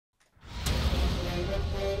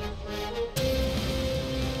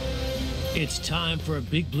It's time for a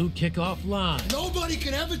Big Blue Kickoff Live. Nobody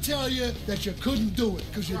can ever tell you that you couldn't do it,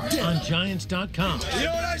 because you did. On Giants.com. You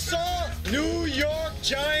know what I saw? New York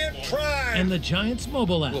Giant pride. And the Giants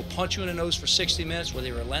mobile app. We'll punch you in the nose for 60 minutes with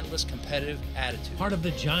a relentless competitive attitude. Part of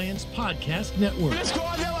the Giants Podcast Network. Let's go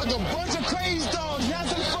out there like a bunch of crazy dogs. Have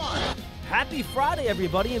some fun. Happy Friday,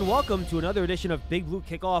 everybody, and welcome to another edition of Big Blue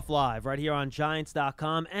Kickoff Live right here on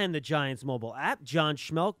Giants.com and the Giants mobile app. John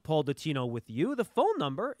Schmeelk, Paul Dottino with you. The phone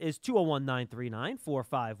number is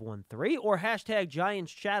 201-939-4513 or hashtag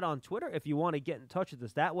Giants Chat on Twitter if you want to get in touch with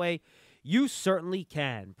us that way. You certainly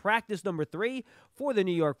can. Practice number 3 for the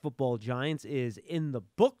New York Football Giants is in the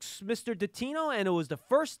books, Mr. Dottino, and it was the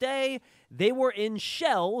first day they were in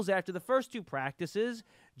shells after the first 2 practices,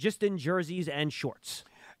 just in jerseys and shorts.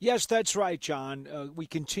 Yes, that's right, John. We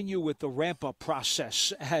continue with the ramp-up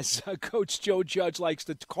process, as Coach Joe Judge likes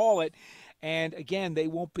to call it. And, again, they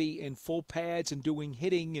won't be in full pads and doing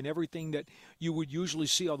hitting and everything that you would usually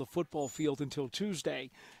see on the football field until Tuesday.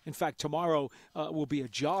 In fact, tomorrow will be a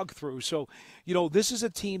jog through. So, you know, this is a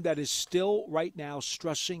team that is still right now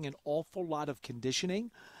stressing an awful lot of conditioning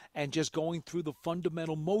and just going through the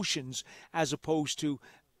fundamental motions as opposed to,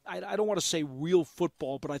 I don't want to say real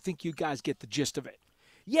football, but I think you guys get the gist of it.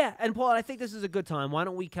 Yeah, and Paul, I think this is a good time. Why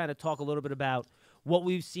don't we kind of talk a little bit about what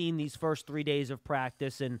we've seen these first 3 days of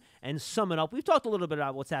practice and sum it up. We've talked a little bit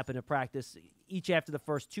about what's happened in practice each after the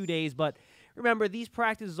first 2 days, but remember, these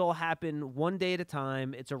practices all happen one day at a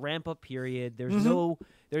time. It's a ramp-up period. There's no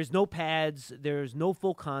pads. There's no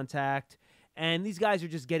full contact. And these guys are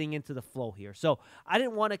just getting into the flow here. So I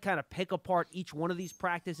didn't want to kind of pick apart each one of these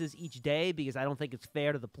practices each day because I don't think it's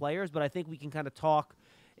fair to the players, but I think we can kind of talk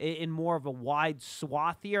in more of a wide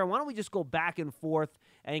swath here. Why don't we just go back and forth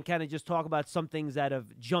and kind of just talk about some things that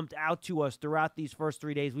have jumped out to us throughout these first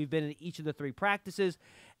 3 days. We've been in each of the 3 practices,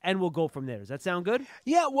 and we'll go from there. Does that sound good?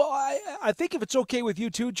 Yeah, well, I think if it's okay with you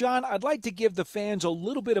too, John, I'd like to give the fans a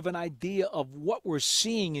little bit of an idea of what we're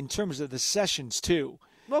seeing in terms of the sessions too.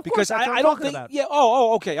 Well, because I don't think. About. Yeah.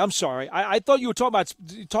 Oh, okay. I'm sorry. I thought you were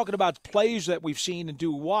talking about plays that we've seen and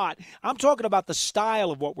do what. I'm talking about the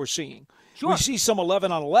style of what we're seeing. Sure. We see some 11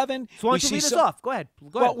 on 11. So why don't you lead us off? Go ahead.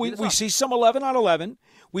 We see some 11 on 11.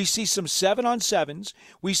 We see some 7 on 7s.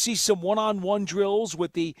 We see some one-on-one drills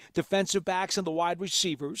with the defensive backs and the wide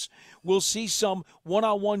receivers. We'll see some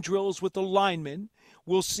one-on-one drills with the linemen.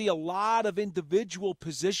 We'll see a lot of individual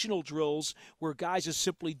positional drills where guys are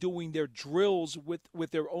simply doing their drills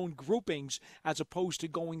with their own groupings as opposed to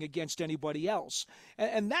going against anybody else.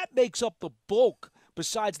 And that makes up the bulk,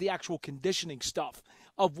 besides the actual conditioning stuff,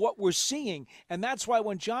 of what we're seeing. And that's why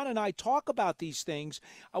when John and I talk about these things,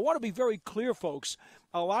 I want to be very clear, folks.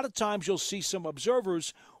 A lot of times you'll see some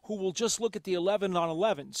observers who will just look at the 11 on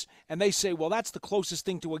 11s, and they say, well, that's the closest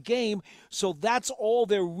thing to a game, so that's all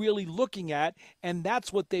they're really looking at, and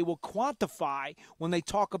that's what they will quantify when they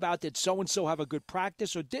talk about did so-and-so have a good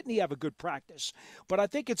practice or didn't he have a good practice. But I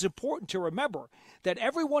think it's important to remember that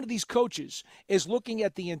every one of these coaches is looking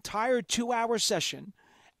at the entire 2-hour session,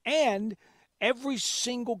 and every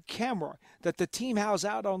single camera that the team has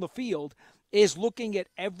out on the field is looking at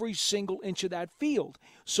every single inch of that field.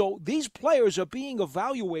 So these players are being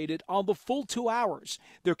evaluated on the full 2 hours.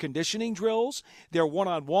 Their conditioning drills, their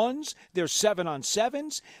one-on-ones, their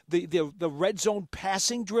 7-on-7s, the red zone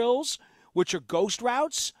passing drills, which are ghost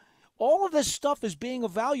routes. All of this stuff is being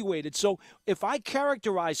evaluated. So if I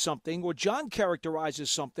characterize something or John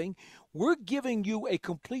characterizes something, we're giving you a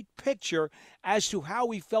complete picture as to how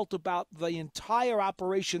we felt about the entire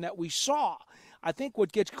operation that we saw. I think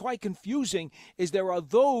what gets quite confusing is there are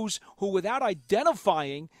those who, without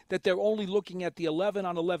identifying that they're only looking at the 11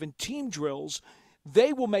 on 11 team drills,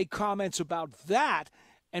 they will make comments about that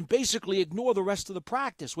and basically ignore the rest of the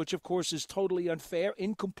practice, which, of course, is totally unfair,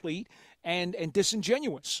 incomplete, and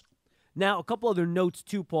disingenuous. Now, a couple other notes,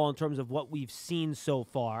 too, Paul, in terms of what we've seen so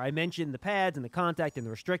far. I mentioned the pads and the contact and the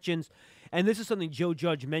restrictions, and this is something Joe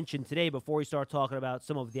Judge mentioned today before we start talking about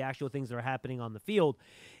some of the actual things that are happening on the field,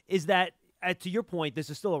 is that, to your point, this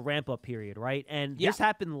is still a ramp-up period, right? And this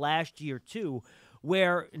happened last year, too,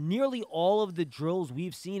 where nearly all of the drills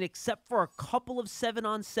we've seen, except for a couple of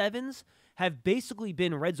 7-on-7s, have basically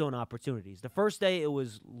been red zone opportunities. The first day, it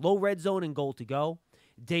was low red zone and goal to go.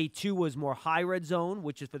 Day 2 was more high red zone,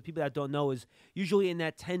 which is, for the people that don't know, is usually in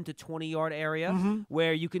that 10 to 20-yard area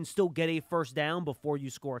where you can still get a first down before you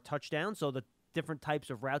score a touchdown. So the different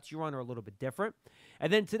types of routes you run are a little bit different.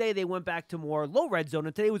 And then today they went back to more low red zone,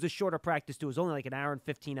 and today was a shorter practice too. It was only like an hour and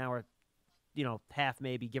 15-hour, half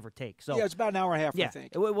maybe, give or take. So yeah, it's about an hour and a half, I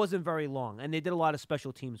think. It wasn't very long, and they did a lot of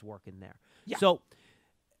special teams work in there. Yeah. So,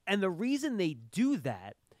 and the reason they do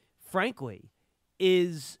that, frankly,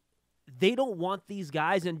 is they don't want these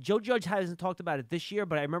guys, and Joe Judge hasn't talked about it this year,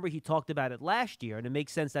 but I remember he talked about it last year, and it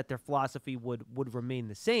makes sense that their philosophy would remain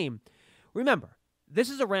the same. Remember, this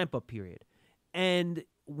is a ramp-up period, and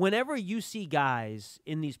whenever you see guys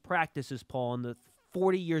in these practices, Paul, in the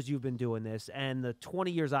 40 years you've been doing this and the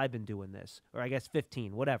 20 years I've been doing this, or I guess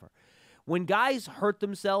 15, whatever, when guys hurt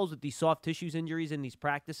themselves with these soft tissues injuries in these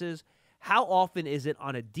practices, how often is it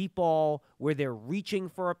on a deep ball where they're reaching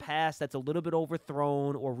for a pass that's a little bit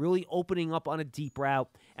overthrown or really opening up on a deep route,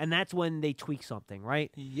 and that's when they tweak something,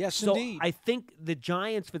 right? Yes, So indeed. I think the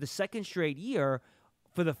Giants, for the second straight year,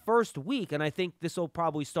 for the first week, and I think this will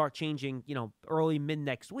probably start changing, early,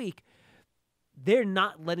 mid-next week, they're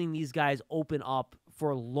not letting these guys open up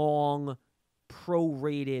for long,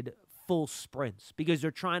 prorated, full sprints because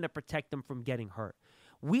they're trying to protect them from getting hurt.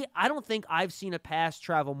 I don't think I've seen a pass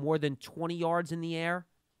travel more than 20 yards in the air,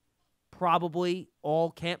 probably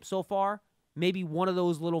all camp so far. Maybe one of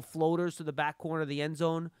those little floaters to the back corner of the end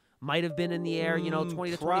zone might have been in the air,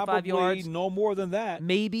 20 to 25 yards. No more than that.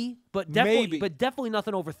 Maybe, but definitely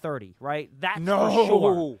nothing over 30, right? That's no, for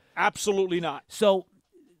sure. Absolutely not. So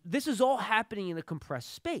this is all happening in a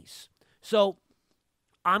compressed space. So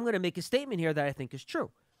I'm going to make a statement here that I think is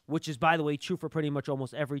true, which is, by the way, true for pretty much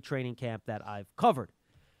almost every training camp that I've covered.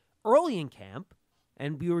 Early in camp,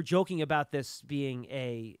 and we were joking about this being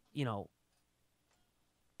a,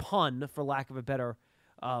 pun, for lack of a better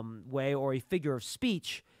way, or a figure of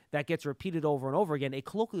speech that gets repeated over and over again, a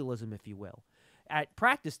colloquialism, if you will, at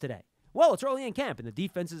practice today. Well, it's early in camp, and the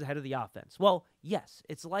defense is ahead of the offense. Well, yes,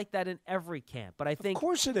 it's like that in every camp, but I think of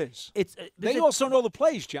course it is. They also know the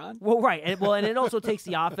plays, John. Well, right, and it also takes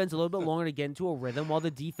the offense a little bit longer to get into a rhythm, while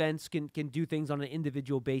the defense can do things on an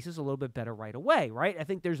individual basis a little bit better right away. Right, I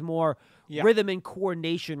think there's more rhythm and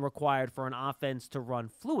coordination required for an offense to run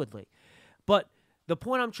fluidly. But the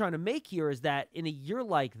point I'm trying to make here is that in a year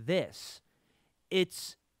like this,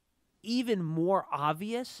 it's even more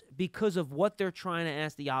obvious because of what they're trying to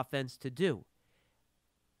ask the offense to do.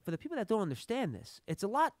 For the people that don't understand this, it's a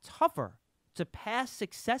lot tougher to pass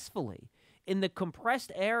successfully in the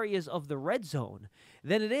compressed areas of the red zone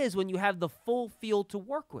than it is when you have the full field to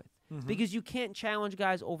work with, because you can't challenge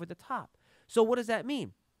guys over the top. So what does that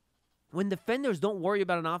mean? When defenders don't worry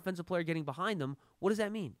about an offensive player getting behind them, what does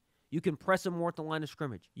that mean? You can press them more at the line of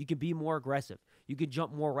scrimmage. You can be more aggressive. You can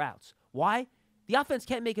jump more routes. Why? The offense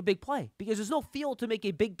can't make a big play because there's no field to make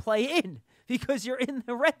a big play in because you're in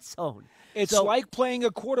the red zone. It's like playing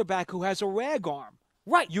a quarterback who has a rag arm.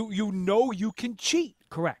 Right. You know you can cheat.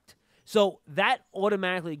 Correct. So that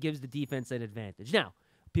automatically gives the defense an advantage. Now,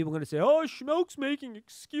 people are going to say, oh, Schmeelk's making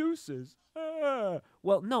excuses.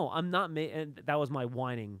 Well, no, I'm not. And that was my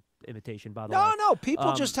whining imitation, by the way. No.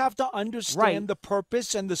 People just have to understand right. the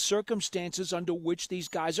purpose and the circumstances under which these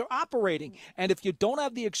guys are operating. And if you don't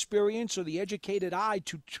have the experience or the educated eye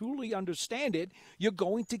to truly understand it, you're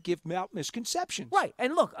going to give out misconceptions. Right.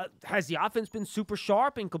 And look, has the offense been super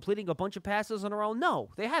sharp in completing a bunch of passes on their own? No,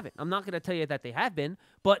 they haven't. I'm not going to tell you that they have been.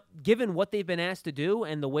 But given what they've been asked to do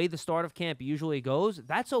and the way the start of camp usually goes,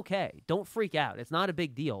 that's okay. Don't freak out. It's not a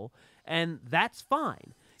big deal. And that's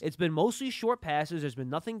fine. It's been mostly short passes. There's been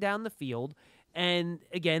nothing down the field. And,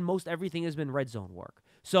 again, most everything has been red zone work.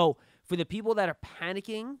 So for the people that are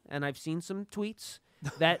panicking, and I've seen some tweets,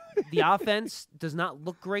 that the offense does not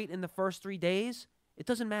look great in the first 3 days, it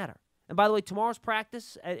doesn't matter. And, by the way, tomorrow's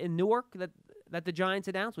practice in Newark that the Giants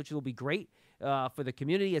announced, which will be great for the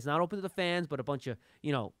community. It's not open to the fans, but a bunch of,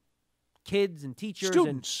 kids and teachers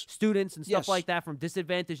and students and stuff like that from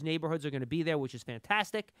disadvantaged neighborhoods are going to be there, which is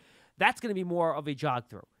fantastic. That's going to be more of a jog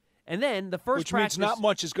through. And then the first practice, which means not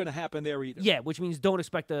much is going to happen there either. Yeah, which means don't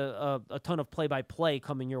expect a ton of play-by-play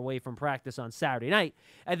coming your way from practice on Saturday night.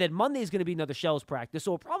 And then Monday is going to be another shells practice,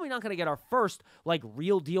 so we're probably not going to get our first,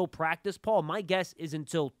 real deal practice, Paul. My guess is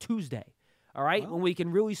until Tuesday, all right, when we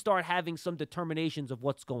can really start having some determinations of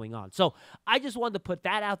what's going on. So I just wanted to put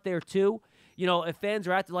that out there, too. If fans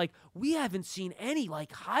are out there we haven't seen any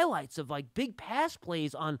highlights of big pass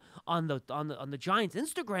plays on the Giants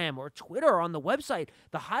Instagram or Twitter or on the website.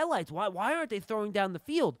 The highlights, why aren't they throwing down the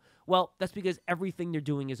field? Well, that's because everything they're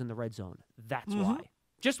doing is in the red zone. That's why.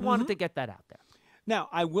 Just wanted to get that out there. Now,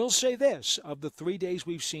 I will say this, of the 3 days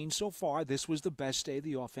we've seen so far, this was the best day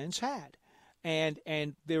the offense had. And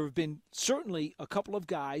there have been certainly a couple of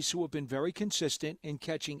guys who have been very consistent in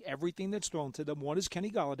catching everything that's thrown to them. One is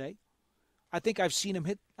Kenny Golladay. I think I've seen him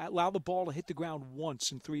allow the ball to hit the ground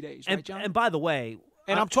once in 3 days, right, John? And by the way,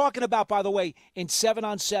 And I'm talking about, by the way, in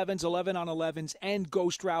 7-on-7s, 11-on-11s, and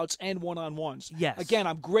ghost routes and 1-on-1s. Yes. Again,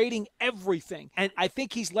 I'm grading everything. And I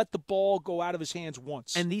think he's let the ball go out of his hands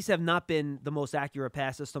once. And these have not been the most accurate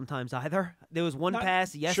passes sometimes either. There was one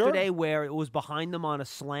pass yesterday where it was behind them on a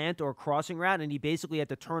slant or a crossing route, and he basically had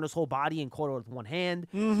to turn his whole body and caught it with one hand.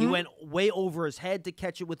 He went way over his head to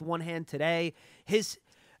catch it with one hand today.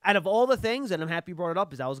 Out of all the things, and I'm happy you brought it up,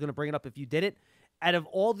 because I was going to bring it up if you did it, out of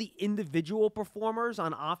all the individual performers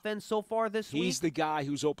on offense so far this week, he's the guy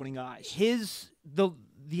who's opening eyes. His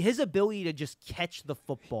ability to just catch the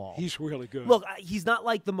football. He's really good. Look, he's not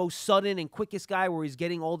like the most sudden and quickest guy where he's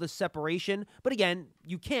getting all this separation. But again,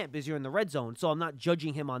 you can't because you're in the red zone, so I'm not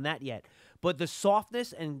judging him on that yet. But the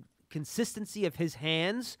softness and consistency of his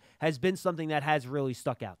hands has been something that has really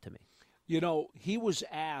stuck out to me. You know, he was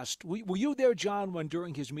asked, were you there, John, when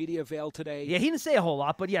during his media avail today? Yeah, he didn't say a whole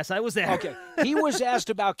lot, but yes, I was there. Okay. He was asked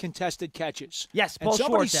about contested catches. Yes, Paul and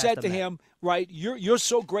somebody Schwartz said asked to him him, right, you're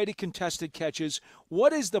so great at contested catches.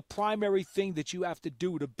 What is the primary thing that you have to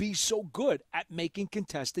do to be so good at making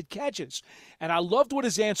contested catches? And I loved what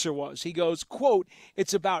his answer was. He goes, quote,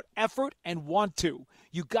 it's about effort and want to.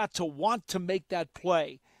 You got to want to make that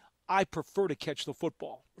play. I prefer to catch the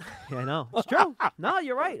football. Yeah, I know. It's true. No,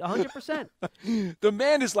 you're right, 100%. The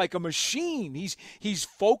man is like a machine. He's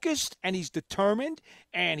focused, and he's determined,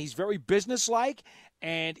 and he's very businesslike,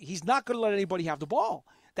 and he's not going to let anybody have the ball.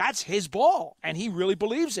 That's his ball, and he really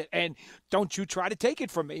believes it. And don't you try to take it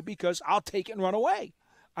from me, because I'll take it and run away.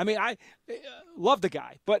 I mean, I love the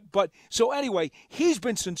guy. But so anyway, he's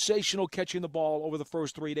been sensational catching the ball over the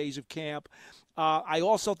first 3 days of camp. I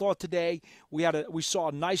also thought today we saw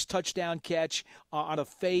a nice touchdown catch on a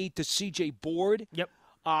fade to C.J. Board. Yep.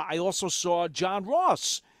 I also saw John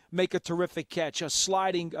Ross make a terrific catch,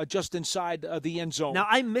 sliding just inside the end zone. Now,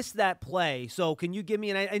 I missed that play, so can you give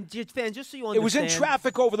me fans, just so you understand. It was in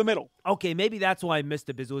traffic over the middle. Okay, maybe that's why I missed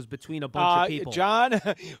it, because it was between a bunch of people. John,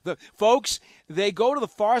 folks, they go to the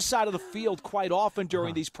far side of the field quite often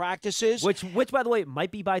during these practices. Which, by the way,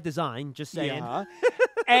 might be by design, just saying. Yeah.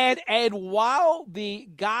 and while the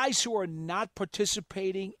guys who are not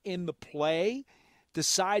participating in the play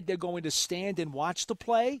decide they're going to stand and watch the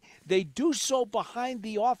play, they do so behind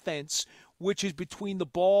the offense, which is between the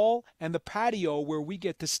ball and the patio where we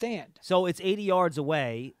get to stand. So it's 80 yards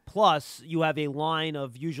away, plus you have a line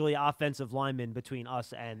of usually offensive linemen between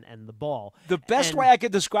us and the ball. The best way I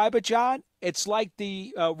could describe it, John, it's like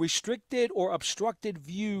the restricted or obstructed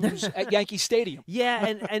views at Yankee Stadium. Yeah,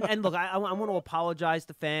 and look, I want to apologize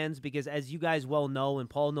to fans, because as you guys well know, and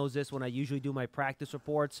Paul knows this when I usually do my practice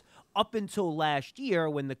reports, up until last year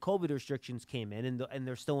when the COVID restrictions came in, and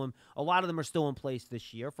they're still in, a lot of them are still in place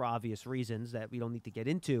this year for obvious reasons that we don't need to get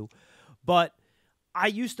into, but I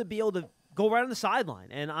used to be able to go right on the sideline,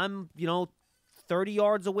 and I'm, 30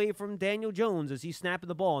 yards away from Daniel Jones as he's snapping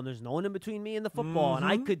the ball, and there's no one in between me and the football, and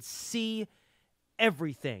I could see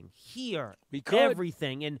everything, hear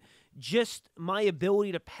everything, and just my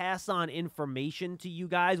ability to pass on information to you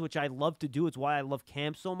guys, which I love to do, it's why I love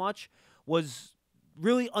camp so much, was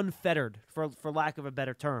really unfettered, for lack of a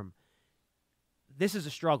better term. This is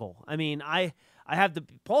a struggle. I mean, I have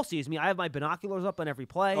Paul sees me, I have my binoculars up on every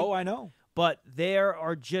play. Oh, I know. But there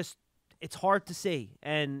are just, it's hard to see,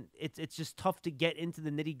 and it's just tough to get into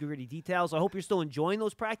the nitty-gritty details. I hope you're still enjoying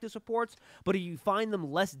those practice reports, but if you find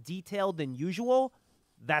them less detailed than usual,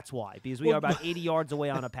 that's why, because we are about 80 yards away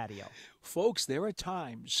on a patio. Folks, there are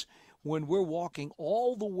times when we're walking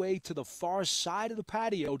all the way to the far side of the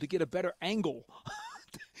patio to get a better angle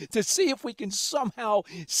to see if we can somehow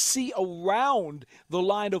see around the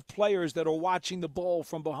line of players that are watching the ball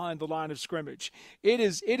from behind the line of scrimmage. It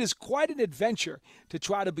is quite an adventure to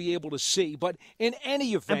try to be able to see. But in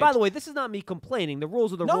any event... And by the way, this is not me complaining. The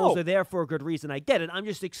rules are the rules. They're there for a good reason. I get it. I'm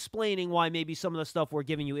just explaining why maybe some of the stuff we're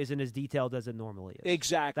giving you isn't as detailed as it normally is.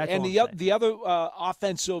 Exactly. That's and the other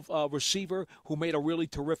offensive receiver who made a really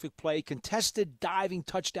terrific play, contested diving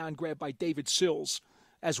touchdown grab by David Sills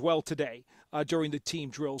as well today during the team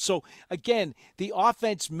drill. So, again, the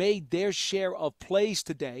offense made their share of plays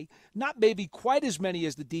today. Not maybe quite as many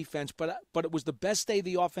as the defense, but it was the best day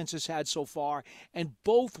the offense has had so far, and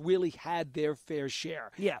both really had their fair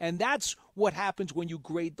share. Yeah. And that's what happens when you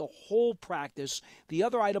grade the whole practice. The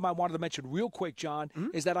other item I wanted to mention real quick, John,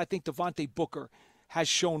 is that I think Devontae Booker has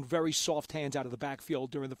shown very soft hands out of the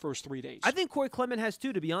backfield during the first 3 days. I think Corey Clement has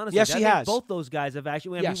too, to be honest. Yes, he has. Both those guys have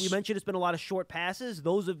actually. Yes. We mentioned it's been a lot of short passes.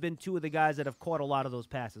 Those have been two of the guys that have caught a lot of those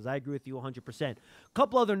passes. I agree with you 100%. A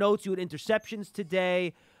couple other notes. You had interceptions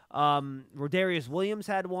today. Rodarius Williams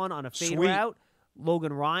had one on a fade route.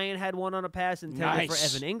 Logan Ryan had one on a pass intended for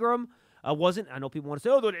Evan Engram. Wasn't. I know people want to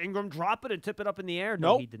say, oh, did Engram drop it and tip it up in the air?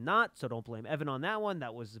 No, Nope. he did not, so don't blame Evan on that one.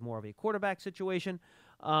 That was more of a quarterback situation.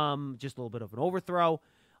 Just a little bit of an overthrow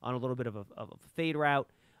on a little bit of a fade route.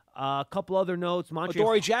 A couple other notes.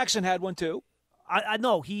 Dory Jackson had one too. I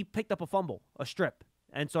know. He picked up a fumble, a strip,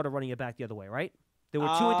 and started running it back the other way, right? There were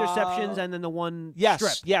 2 interceptions and then the one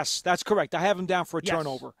strip. Yes, that's correct. I have him down for a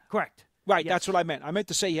turnover. Correct. Right, Yes. that's what I meant. I meant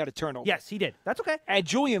to say he had a turnover. Yes, he did. That's okay. And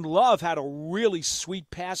Julian Love had a really sweet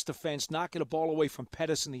pass defense, knocking a ball away from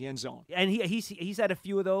Pettis in the end zone. And he's had a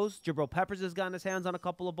few of those. Jabril Peppers has gotten his hands on a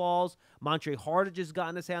couple of balls. Montre Hardage has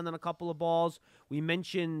gotten his hand on a couple of balls. We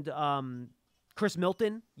mentioned Chris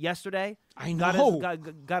Milton yesterday. I know.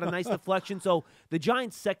 Got a nice deflection. So the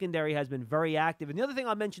Giants' secondary has been very active. And the other thing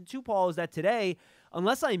I'll mention too, Paul, is that today,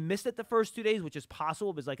 unless I missed it the first 2 days, which is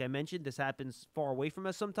possible because, like I mentioned, this happens far away from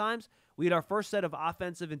us sometimes, we had our first set of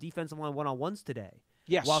offensive and defensive line one-on-ones today.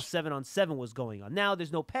 Yes. While 7-on-7 was going on. Now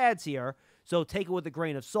there's no pads here, so take it with a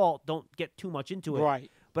grain of salt. Don't get too much into it.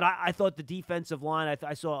 Right. But I thought the defensive line,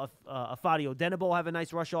 I saw Fadio Denebo have a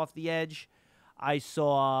nice rush off the edge. I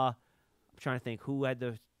saw, I'm trying to think, who had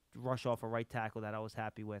the rush off a right tackle that I was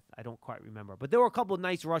happy with. I don't quite remember. But there were a couple of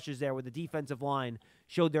nice rushes there where the defensive line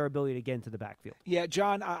showed their ability to get into the backfield. Yeah,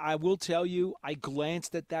 John, I will tell you, I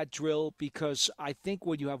glanced at that drill because I think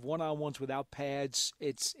when you have one-on-ones without pads,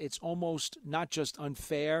 it's almost not just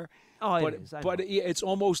unfair, but it's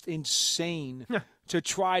almost insane to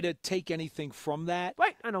try to take anything from that.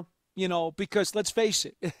 Right, I know. You know, because let's face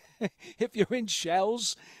it, if you're in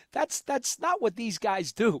shells, that's not what these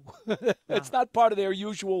guys do. It's not part of their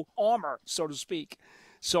usual armor, so to speak.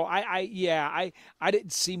 So I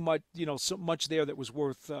didn't see much, so much there that was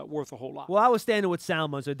worth a whole lot. Well, I was standing with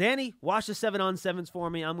Salmon. So Danny, watch the 7-on-7s for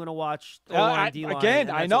me. I'm going to watch O-line, D-line.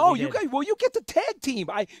 Again, I know you get the tag team.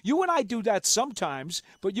 You and I do that sometimes,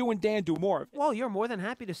 but you and Dan do more of it. Well, you're more than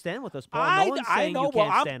happy to stand with us, Paul. No one's saying you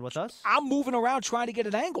can't stand with us. I'm moving around trying to get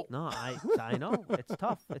an angle. No, I know. It's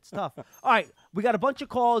tough. It's tough. All right, we got a bunch of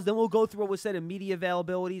calls. Then we'll go through what was said in media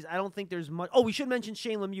availabilities. I don't think there's much. Oh, we should mention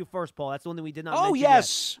Shane Lemieux first, Paul. That's the one thing we did not mention. Oh,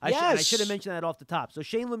 yes. I should have mentioned that off the top. So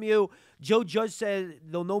Shane Lemieux, Joe Judge said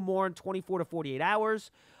they'll know more in 24 to 48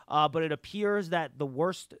 hours, but it appears that the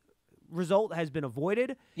worst result has been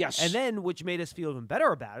avoided. Yes. And then, which made us feel even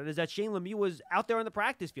better about it, is that Shane Lemieux was out there on the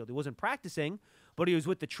practice field. He wasn't practicing, but he was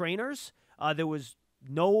with the trainers. There was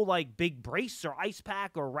no, big brace or ice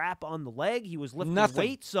pack or wrap on the leg. He was lifting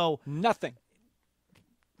weights. So nothing.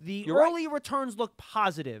 The early returns look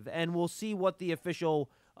positive, and we'll see what the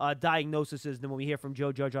official diagnosis is then when we hear from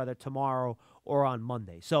Joe Judge either tomorrow or on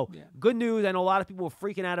Monday. So good news. I know a lot of people were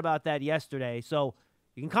freaking out about that yesterday. So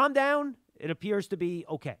you can calm down. It appears to be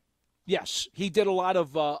okay. Yes, he did a lot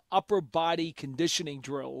of upper body conditioning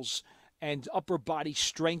drills and upper body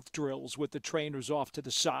strength drills with the trainers off to the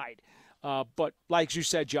side. But like you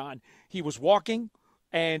said, John, he was walking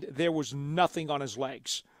and there was nothing on his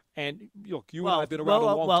legs. And look, you and I have been around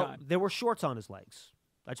a long time. There were shorts on his legs.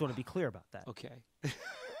 I just want to be clear about that. Okay.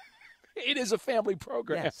 It is a family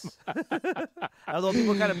program. Yes. Although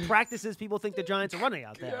people kind of practices, people think the Giants are running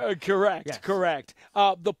out there. Correct. Yes. Correct.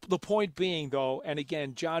 The point being, though, and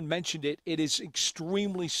again, John mentioned it, it is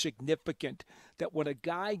extremely significant that when a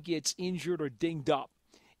guy gets injured or dinged up,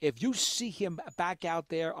 if you see him back out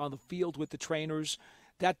there on the field with the trainers,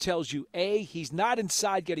 that tells you, A, he's not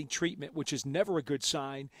inside getting treatment, which is never a good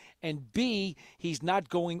sign, and B, he's not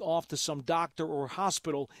going off to some doctor or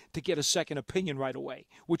hospital to get a second opinion right away,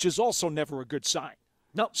 which is also never a good sign.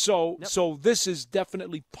 Nope. So this is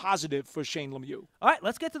definitely positive for Shane Lemieux. All right,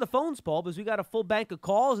 let's get to the phones, Paul, because we got a full bank of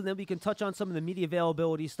calls, and then we can touch on some of the media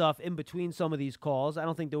availability stuff in between some of these calls. I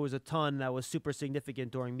don't think there was a ton that was super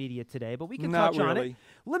significant during media today, but we can touch on it.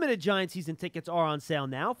 Limited Giant season tickets are on sale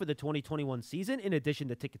now for the 2021 season. In addition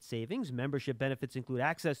to ticket savings, membership benefits include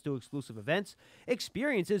access to exclusive events,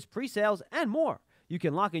 experiences, pre-sales, and more. You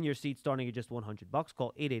can lock in your seat starting at just $100.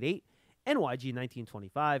 Call 888 NYG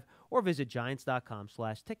 1925 or visit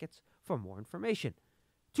giants.com/tickets for more information.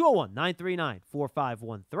 201-939-4513.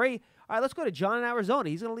 All right, let's go to John in Arizona.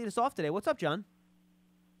 He's going to lead us off today. What's up, John?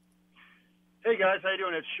 Hey, guys. How you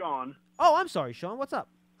doing? It's Sean. Oh, I'm sorry, Sean. What's up?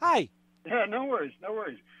 Hi. Yeah, no worries.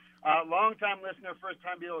 Long-time listener, first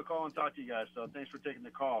time being able to call and talk to you guys, so thanks for taking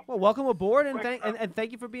the call. Well, welcome aboard, and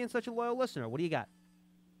thank you for being such a loyal listener. What do you got?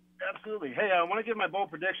 Absolutely. Hey, I want to give my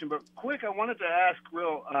bold prediction, but quick, I wanted to ask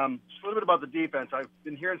Will just a little bit about the defense. I've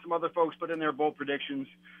been hearing some other folks put in their bold predictions.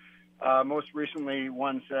 Most recently,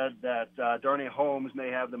 one said that Darnay Holmes may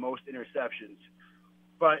have the most interceptions.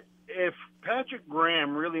 But if Patrick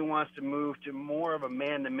Graham really wants to move to more of a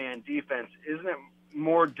man-to-man defense, isn't it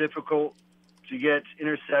more difficult to get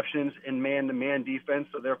interceptions in man-to-man defense,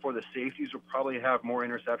 so therefore the safeties will probably have more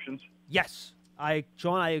interceptions? Yes.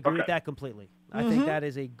 Sean, I agree with that completely. I think that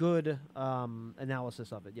is a good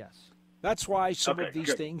analysis of it, yes. That's why some of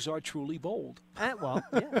these things are truly bold. Well,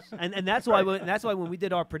 yes. And that's why when we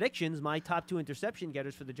did our predictions, my top 2 interception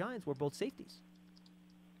getters for the Giants were both safeties.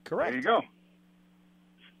 Correct. There you go.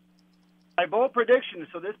 My bold prediction,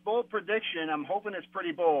 so this bold prediction, I'm hoping it's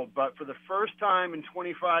pretty bold, but for the first time in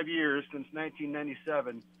 25 years, since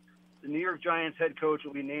 1997, the New York Giants head coach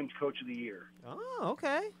will be named Coach of the Year. Oh,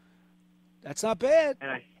 okay. That's not bad.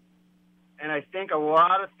 And I think a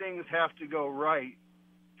lot of things have to go right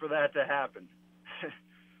for that to happen.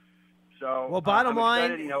 So, well, bottom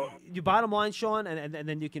line, excited, bottom line, Sean, and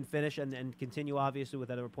then you can finish and continue, obviously, with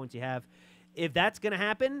whatever points you have. If that's going to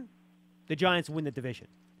happen, the Giants win the division.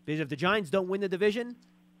 Because if the Giants don't win the division,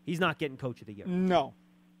 he's not getting Coach of the Year. No.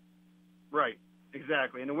 Right,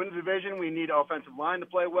 exactly. And to win the division, we need offensive line to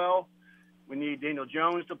play well. We need Daniel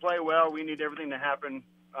Jones to play well. We need everything to happen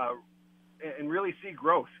and really see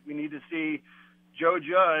growth. We need to see Joe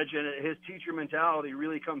Judge and his teacher mentality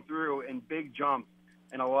really come through and big jump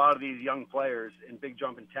in a lot of these young players and big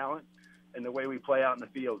jump in talent and the way we play out in the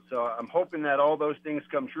field. So I'm hoping that all those things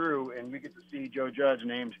come true and we get to see Joe Judge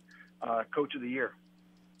named Coach of the Year.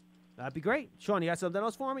 That'd be great. Sean, you got something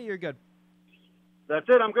else for me? You're good. That's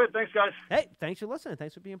it. I'm good. Thanks, guys. Hey, thanks for listening.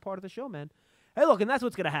 Thanks for being part of the show, man. Hey, look, and that's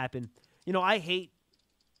what's going to happen. I hate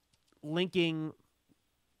linking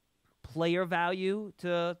player value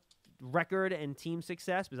to record and team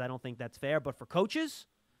success because I don't think that's fair. But for coaches,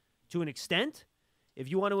 to an extent, if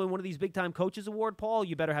you want to win one of these big-time coaches award, Paul,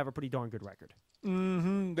 you better have a pretty darn good record.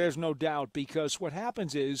 There's no doubt, because what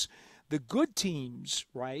happens is the good teams,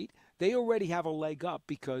 right, they already have a leg up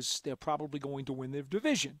because they're probably going to win their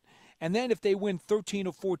division. And then if they win 13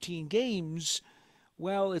 or 14 games,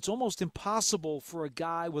 well, it's almost impossible for a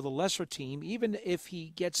guy with a lesser team, even if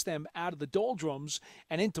he gets them out of the doldrums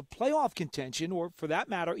and into playoff contention, or for that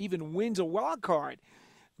matter, even wins a wild card.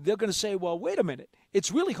 They're going to say, well, wait a minute.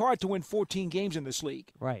 It's really hard to win 14 games in this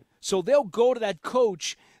league. Right. So they'll go to that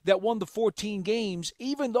coach that won the 14 games,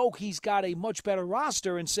 even though he's got a much better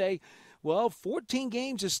roster, and say, well, 14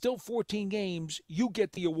 games is still 14 games. You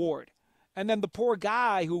get the award. And then the poor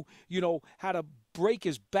guy who, had to break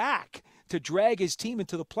his back to drag his team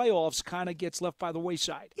into the playoffs kind of gets left by the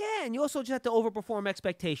wayside. Yeah, and you also just have to overperform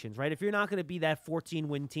expectations, right? If you're not going to be that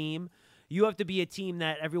 14-win team, you have to be a team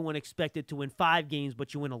that everyone expected to win 5 games,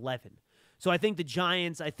 but you win 11. So I think the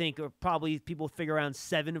Giants, are probably people figure around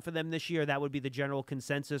 7 for them this year. That would be the general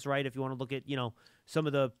consensus, right? If you want to look at, some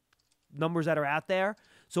of the numbers that are out there.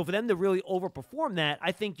 So for them to really overperform that,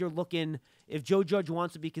 I think you're looking, if Joe Judge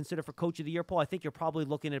wants to be considered for Coach of the Year, Paul, I think you're probably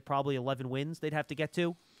looking at 11 wins they'd have to get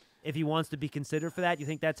to if he wants to be considered for that. You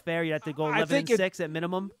think that's fair? You'd have to go 11-6 at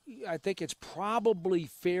minimum? I think it's probably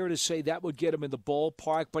fair to say that would get him in the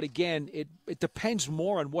ballpark. But again, it depends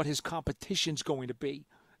more on what his competition's going to be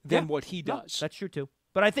than what he does. No, that's true too.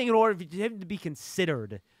 But I think in order for him to be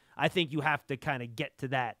considered, I think you have to kind of get to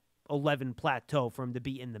that 11 plateau for him to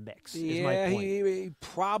be in the mix. Is my point. He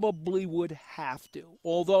probably would have to.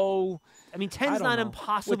 Although, 10's not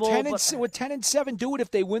impossible. Would 10 and 7 do it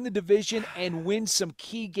if they win the division and win some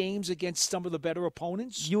key games against some of the better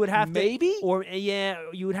opponents? You would have maybe,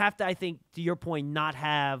 you would have to. I think, to your point, not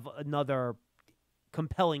have another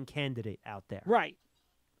compelling candidate out there. Right.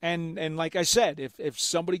 And like I said, if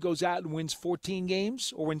somebody goes out and wins 14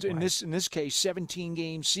 games, or wins, in this case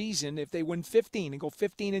 17-game season, if they win 15 and go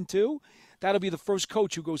 15-2, that'll be the first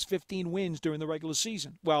coach who goes 15 wins during the regular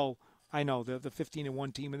season. Well, I know the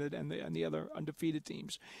 15-1 team and the other undefeated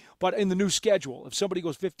teams, but in the new schedule, if somebody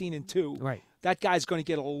goes 15-2, right, that guy's going to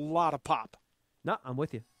get a lot of pop. No, I'm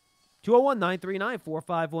with you.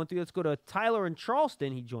 201-939-4513. Let's go to Tyler in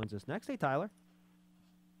Charleston. He joins us next. Hey, Tyler.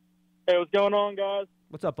 Hey, what's going on, guys?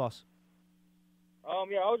 What's up, boss? I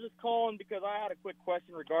was just calling because I had a quick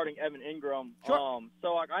question regarding Evan Engram. Sure.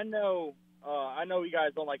 I know you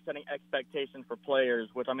guys don't like setting expectations for players,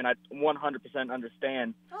 which I 100%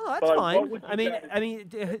 understand. Oh, that's fine.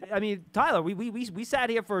 Tyler, we sat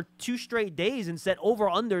here for 2 straight days and set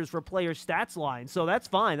over-unders for players' stats lines, so that's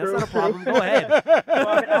fine. That's not a problem. Go ahead.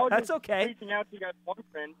 Well, that's okay. Reaching out to you guys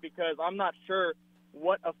wondering because I'm not sure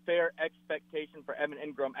what a fair expectation for Evan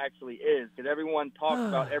Engram actually is, because everyone talks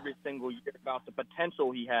about every single year about the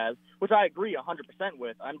potential he has, which I agree 100%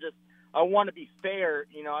 with. I want to be fair.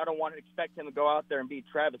 I don't want to expect him to go out there and beat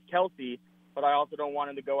Travis Kelce, but I also don't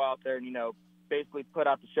want him to go out there and, basically put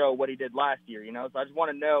out the show what he did last year, So I just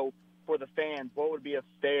want to know for the fans, what would be a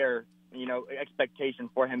fair, expectation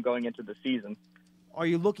for him going into the season? Are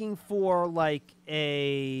you looking for like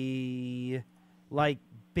a like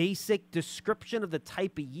basic description of the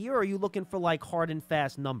type of year, or are you looking for like hard and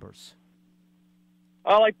fast numbers?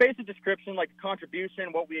 Like basic description, like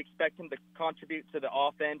contribution, what we expect him to contribute to the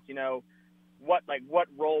offense, what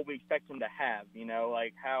role we expect him to have,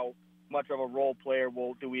 like how much of a role player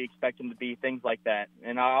do we expect him to be, things like that.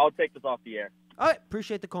 And I'll take this off the air. All right,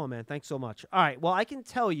 appreciate the call, man. Thanks so much. All right, well, I can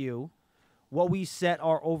tell you what we set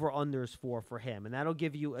our over-unders for him, and that'll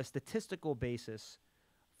give you a statistical basis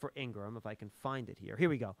for Engram, if I can find it here. Here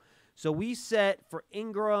we go. So we set for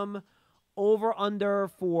Engram over-under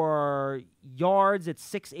for yards at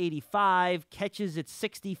 685, catches at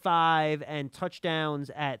 65, and touchdowns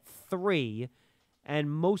at 3. And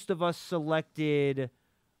most of us selected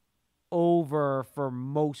over for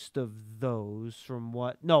most of those from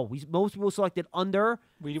what? No, most people selected under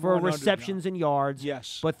for receptions and yards.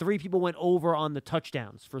 Yes. But 3 people went over on the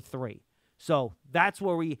touchdowns for 3. So that's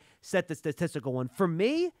where we set the statistical one. For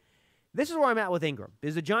me, this is where I'm at with Engram.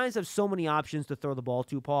 Because the Giants have so many options to throw the ball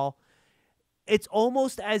to, Paul. It's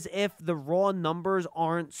almost as if the raw numbers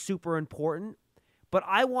aren't super important, but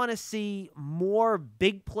I want to see more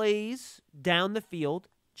big plays down the field,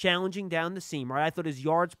 challenging down the seam, right? I thought his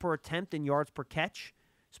yards per attempt and yards per catch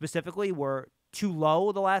specifically were too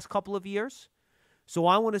low the last couple of years. So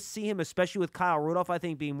I want to see him, especially with Kyle Rudolph, I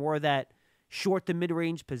think, being more of that short to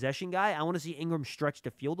mid-range possession guy. I want to see Engram stretch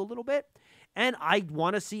the field a little bit. And I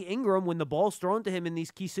want to see Engram, when the ball's thrown to him in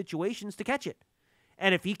these key situations, to catch it.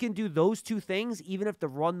 And if he can do those 2 things, even if the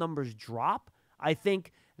run numbers drop, I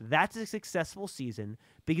think that's a successful season,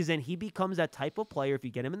 because then he becomes that type of player, if you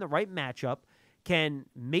get him in the right matchup, can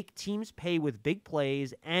make teams pay with big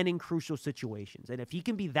plays and in crucial situations. And if he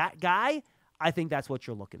can be that guy, I think that's what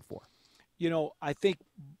you're looking for. I think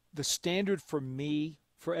the standard for me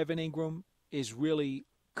for Evan Engram is really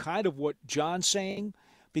kind of what John's saying,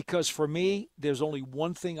 because for me, there's only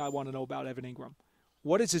one thing I want to know about Evan Engram.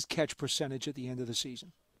 What is his catch percentage at the end of the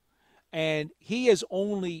season? And he has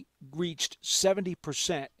only reached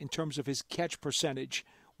 70% in terms of his catch percentage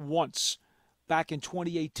once, back in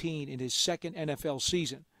 2018 in his second NFL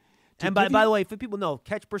season. And by the way, for people know,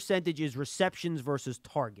 catch percentage is receptions versus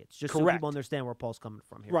targets, just so people understand where Paul's coming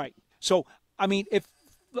from here. Right. So, I mean,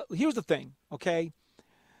 here's the thing, okay?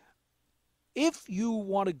 If you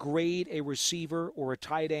want to grade a receiver or a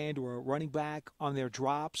tight end or a running back on their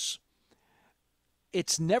drops,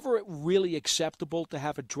 it's never really acceptable to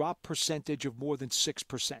have a drop percentage of more than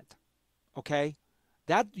 6%, okay?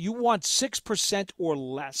 That you want 6% or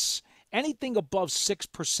less. Anything above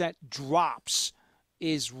 6% drops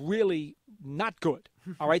is really not good,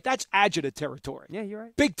 all right? That's agita territory. Yeah, you're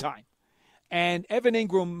right. Big time. And Evan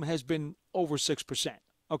Engram has been over 6%.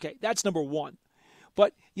 Okay, that's number one.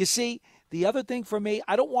 But you see, the other thing for me,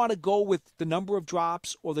 I don't want to go with the number of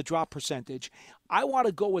drops or the drop percentage. I want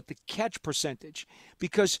to go with the catch percentage,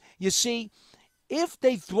 because, you see, if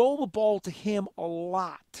they throw the ball to him a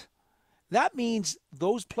lot, that means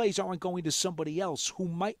those plays aren't going to somebody else who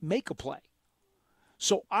might make a play.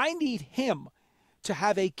 So I need him to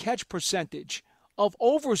have a catch percentage of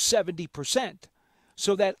over 70%.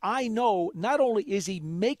 So that I know not only is he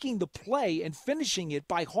making the play and finishing it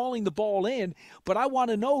by hauling the ball in, but I want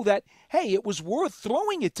to know that, hey, it was worth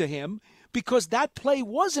throwing it to him because that play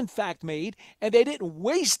was in fact made, and they didn't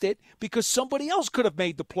waste it because somebody else could have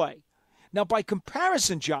made the play. Now, by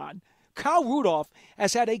comparison, John, Kyle Rudolph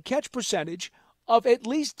has had a catch percentage of at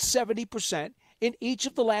least 70% in each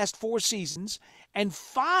of the last 4 seasons, and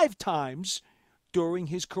 5 times during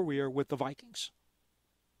his career with the Vikings.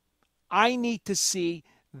 I need to see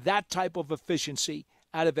that type of efficiency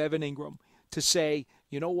out of Evan Engram to say,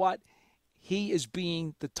 you know what, he is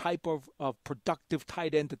being the type of productive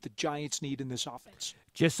tight end that the Giants need in this offense.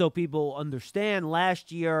 Just so people understand,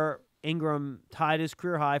 last year Engram tied his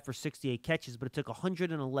career high for 68 catches, but it took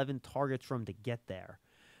 111 targets for him to get there.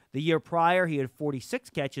 The year prior, he had 46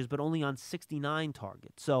 catches, but only on 69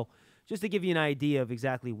 targets. So just to give you an idea of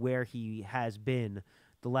exactly where he has been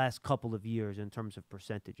the last couple of years in terms of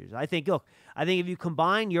percentages. I think if you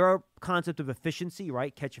combine your concept of efficiency,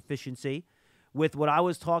 right, catch efficiency, with what I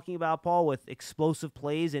was talking about, Paul, with explosive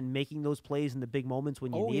plays and making those plays in the big moments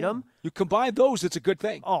when you need them. You combine those, it's a good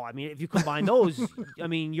thing. Oh, I mean, if you combine those, I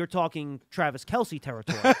mean, you're talking Travis Kelce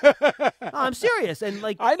territory. No, I'm serious. And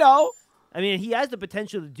I know. I mean, he has the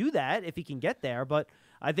potential to do that if he can get there, but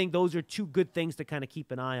I think those are 2 good things to kind of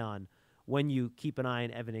keep an eye on when you keep an eye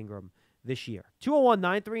on Evan Engram this year.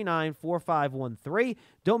 201-939-4513.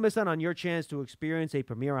 Don't miss out on your chance to experience a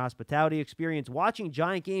premier hospitality experience watching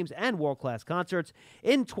Giant games and world-class concerts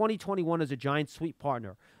in 2021 as a Giant Suite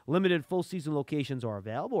partner. Limited full-season locations are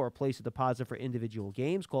available, or place a deposit for individual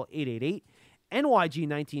games. Call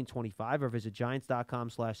NYG1925 or visit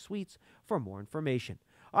Giants.com/suites for more information.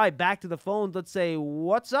 All right, back to the phones. Let's say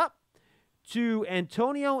what's up to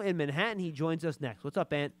Antonio in Manhattan. He joins us next. What's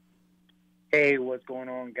up, Ant? Hey, what's going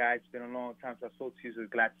on, guys? It's been a long time since I spoke to you, so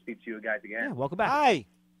glad to speak to you guys again. Yeah, welcome back. Hi.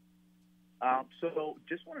 So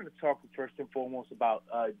just wanted to talk first and foremost about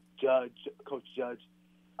Coach Judge.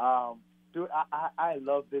 Dude, I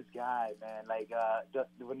love this guy, man. Like,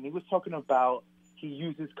 when he was talking about he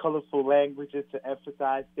uses colorful languages to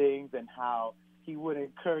emphasize things and how he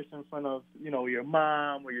wouldn't curse in front of, your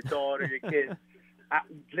mom or your daughter, your kids.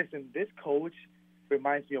 Listen, this coach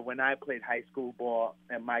reminds me of when I played high school ball,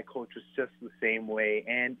 and my coach was just the same way.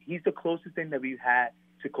 And he's the closest thing that we've had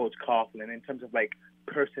to Coach Coughlin in terms of, like,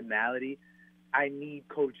 personality. I need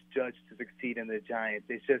Coach Judge to succeed in the Giants.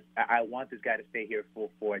 It's just I want this guy to stay here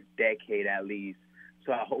for a decade at least.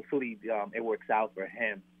 So hopefully it works out for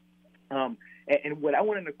him. And what I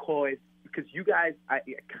wanted to call is because you guys, I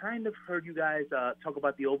kind of heard you guys talk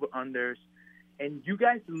about the over-unders, and you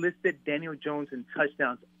guys listed Daniel Jones in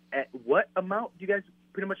touchdowns. At what amount you guys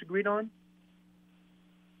pretty much agreed on?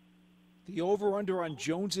 The over-under on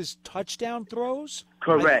Jones's touchdown throws?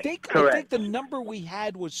 Correct. I think the number we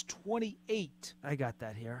had was 28. I got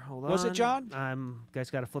that here. Hold on. Was it, John? Guys,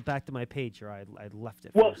 got to flip back to my page here. I left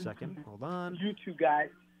it for a second. Hold on. You two guys,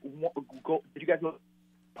 did you guys look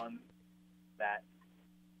on that?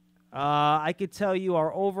 I could tell you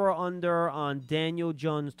our over-under on Daniel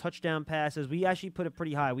Jones' touchdown passes. We actually put it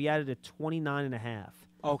pretty high. We added a 29.5.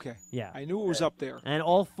 Okay. Yeah. I knew it was up there. And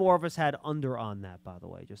all four of us had under on that, by the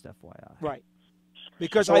way, just FYI. Right.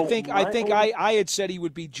 Because I think I had said he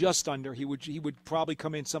would be just under. He would probably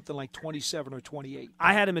come in something like 27 or 28.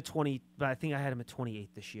 I had him at 20, but I think I had him at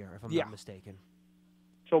 28 this year, if I'm not mistaken.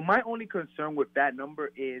 So my only concern with that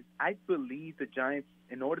number is I believe the Giants,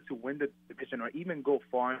 in order to win the division or even go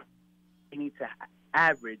far, they need to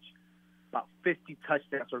average about 50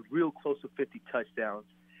 touchdowns or real close to 50 touchdowns.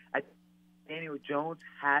 I think Daniel Jones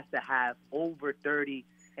has to have over 30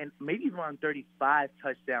 and maybe around 35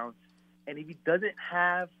 touchdowns. And if he doesn't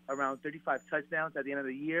have around 35 touchdowns at the end of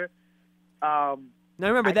the year, now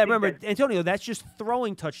remember, Antonio, that's just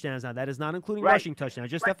throwing touchdowns now. That is not including rushing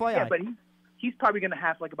touchdowns, just FYI. Yeah, but he's probably going to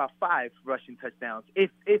have like about 5 rushing touchdowns,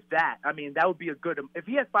 if that. I mean, that would be a good – if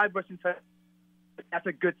he has 5 rushing touchdowns, that's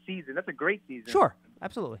a good season. That's a great season. Sure,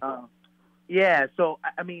 absolutely. Yeah, so,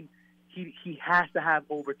 I mean, he has to have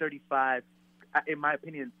over 35, in my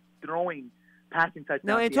opinion, passing touchdowns.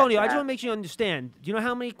 Now, Antonio, I just want to make sure you understand. Do you know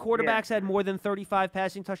how many quarterbacks had more than 35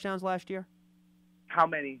 passing touchdowns last year? How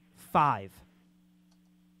many? 5.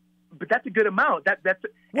 But that's a good amount. That is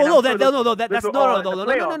not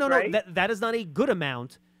a good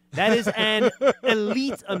amount. That is an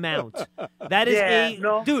elite amount. That is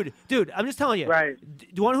dude. I'm just telling you. Right. Do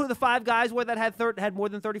you want to know who the 5 guys were that had more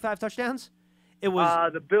than 35 touchdowns? It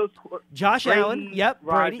was the Bills. Josh Brady, Allen. Yep.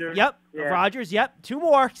 Brady. Rodgers, Yep. yeah. Rodgers. Yep. 2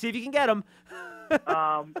 more. See if you can get them.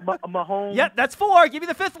 Mahomes. Yep. That's 4. Give me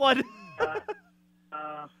the 5th one.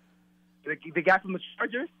 The guy from the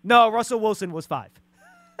Chargers. No, Russell Wilson was 5.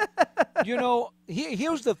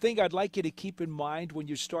 Here's the thing I'd like you to keep in mind when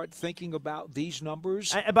you start thinking about these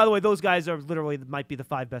numbers. And by the way, those guys are literally might be the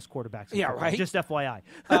 5 best quarterbacks. Yeah, right. Just FYI.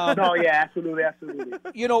 No, yeah, absolutely.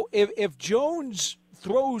 If Jones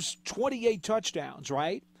throws 28 touchdowns,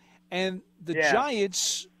 right, and the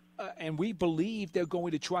Giants, and we believe they're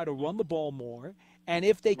going to try to run the ball more, and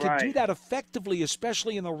if they can do that effectively,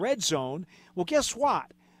 especially in the red zone, well, guess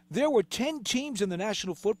what? There were 10 teams in the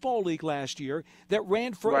National Football League last year that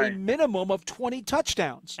ran for a minimum of 20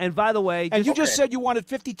 touchdowns. And by the way, you just said you wanted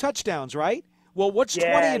 50 touchdowns, right? Well, what's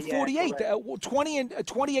 20 and 48? 28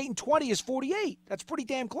 and 20 is 48. That's pretty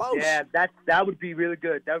damn close. Yeah, that would be really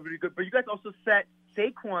good. That would be really good. But you guys also set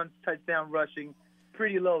Saquon's touchdown rushing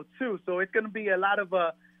pretty low too, so it's going to be a lot of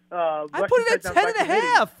I put it at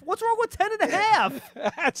 10.5. What's wrong with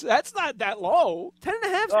 10.5? That's not that low.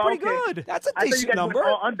 10.5 is pretty good. That's a decent number.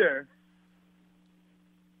 Under.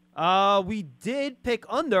 We did pick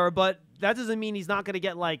under, but that doesn't mean he's not going to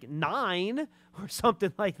get like 9 or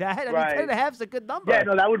something like that. I mean, 10.5 is a good number. Yeah,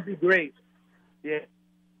 no, that would be great. Yeah.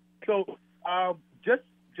 So,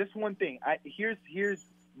 just one thing. Here's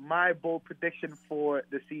my bold prediction for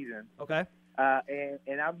the season. Okay.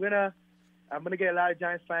 And I'm gonna get a lot of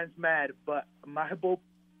Giants fans mad, but my bold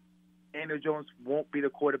Daniel Jones won't be the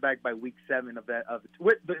quarterback by week 7 of that.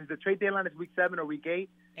 The trade deadline is week 7 or week 8.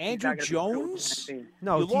 Andrew Jones?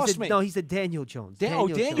 No, he said Daniel Jones. Daniel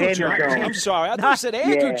Jones. I'm sorry. I thought you said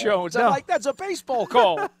Andrew Jones. I'm like, that's a baseball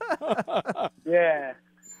call. Yeah.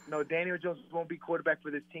 No, Daniel Jones won't be quarterback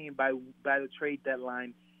for this team by the trade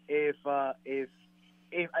deadline. If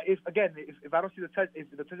if I don't see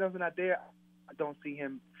if the touchdowns are not there, I don't see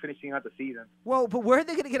him finishing out the season. Well, but where are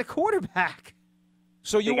they going to get a quarterback?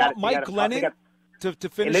 So you want Mike Glennon to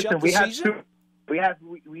finish up the season? We have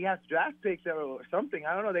draft picks or something.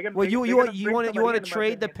 I don't know. They're gonna. Well, you want to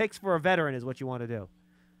trade the picks for a veteran is what you want to do.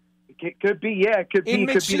 It could be, yeah. It could be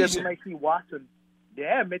that we might see Watson.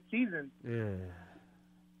 Yeah, mid-season. Yeah.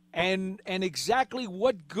 And exactly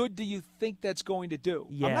what good do you think that's going to do?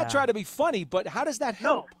 Yeah. I'm not trying to be funny, but how does that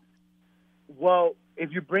help? No. Well,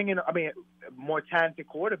 if you bring in, a more talented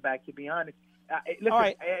quarterback, to be honest. Listen, all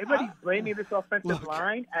right. Everybody's blaming this offensive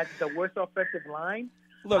line as the worst offensive line.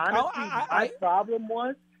 Look, honestly, my problem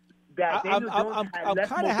was that Daniel Jones I'm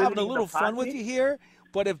kind of having a little fun with you here,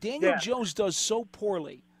 but if Daniel Jones does so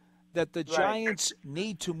poorly that the Giants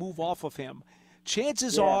need to move off of him,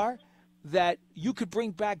 chances are that you could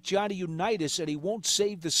bring back Johnny Unitas and he won't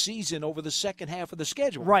save the season over the second half of the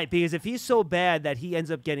schedule. Right, because if he's so bad that he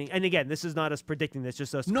ends up getting, and again, this is not us predicting this,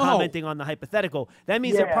 just us commenting on the hypothetical, that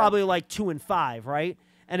means they're probably like 2-5, right?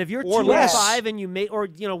 And if you're 2-5 and you make, or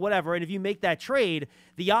whatever, and if you make that trade,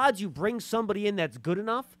 the odds you bring somebody in that's good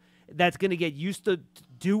enough, that's going to get used to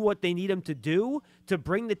do what they need him to do to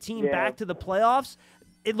bring the team back to the playoffs.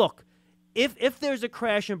 Look, if there's a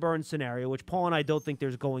crash and burn scenario, which Paul and I don't think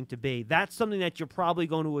there's going to be, that's something that you're probably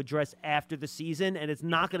going to address after the season, and it's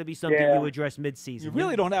not going to be something you address midseason. You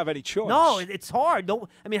really don't have any choice. No, it's hard. How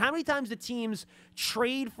many times do teams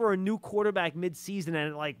trade for a new quarterback midseason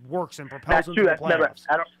and it works and propels them to the playoffs?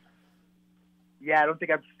 I don't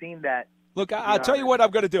think I've seen that. Look, I'll tell you what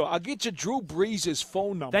I'm going to do. I'll get you Drew Brees'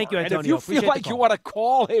 phone number. Thank you, Antonio. And if you Appreciate feel like you want to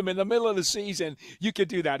call him in the middle of the season, you can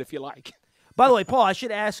do that if you like. By the way, Paul, I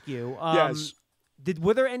should ask you. Yes.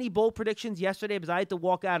 Were there any bold predictions yesterday? Because I had to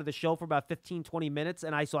walk out of the show for about 15, 20 minutes,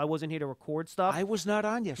 and so I wasn't here to record stuff. I was not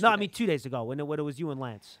on yesterday. No, I mean 2 days ago when it was you and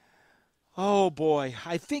Lance. Oh, boy.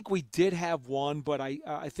 I think we did have one, but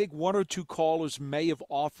I think one or two callers may have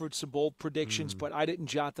offered some bold predictions, but I didn't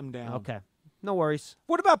jot them down. Okay. No worries.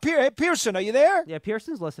 What about Pearson? Are you there? Yeah,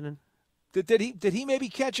 Pearson's listening. Did he maybe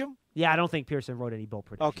catch him? Yeah, I don't think Pearson wrote any bold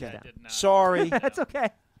predictions. Okay. Sorry. That's okay.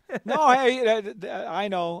 No, hey, I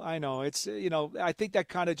know. It's I think that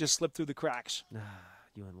kind of just slipped through the cracks.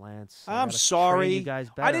 You and Lance. I'm sorry. You guys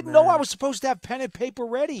better, I didn't know I was supposed to have pen and paper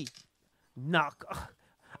ready. No.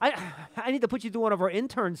 I need to put you through one of our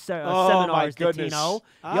intern Oh, my seminars, goodness. Dottino.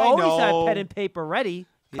 I You always know. have pen and paper ready.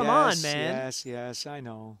 Come on, man. Yes, I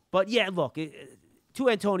know. But, yeah, look, to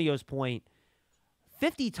Antonio's point,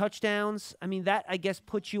 50 touchdowns, that, I guess,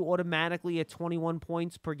 puts you automatically at 21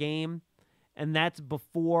 points per game, and that's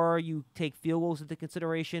before you take field goals into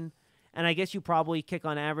consideration. And I guess you probably kick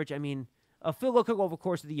on average. A field goal kick over the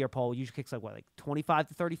course of the year, Paul, usually kicks like 25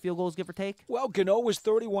 to 30 field goals, give or take? Well, Gano was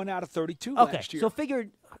 31 out of 32 last year. So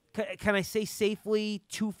figured, can I say safely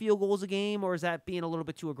 2 field goals a game, or is that being a little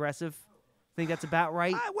bit too aggressive? Think that's about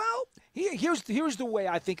right? Well, here's the way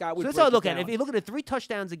I think I would. So that's break how I look it at it. down. If you look at it, 3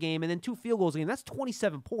 touchdowns a game and then 2 field goals a game, that's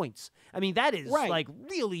 27 points. That is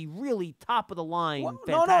really, really top of the line.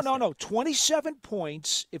 Well, no. 27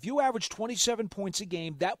 points. If you average 27 points a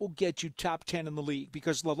game, that will get you top 10 in the league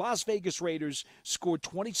because the Las Vegas Raiders scored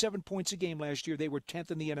 27 points a game last year. They were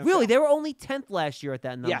 10th in the NFL. Really? They were only 10th last year at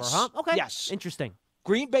that number, Yes. huh? Okay. Yes. Interesting.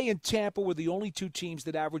 Green Bay and Tampa were the only 2 teams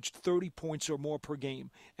that averaged 30 points or more per game,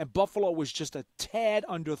 and Buffalo was just a tad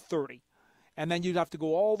under 30. And then you'd have to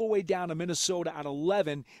go all the way down to Minnesota at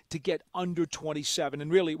 11 to get under 27.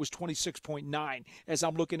 And really, it was 26.9 as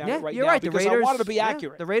I'm looking at it right you're now right. because The Raiders, I wanted to be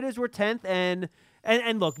accurate. The Raiders were 10th,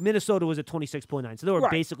 and look, Minnesota was at 26.9, so they were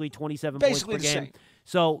basically 27 Basically points per the game. same.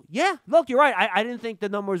 So, yeah, look, you're right. I didn't think the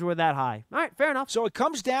numbers were that high. All right, fair enough. So it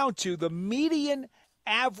comes down to the median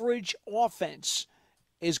average offense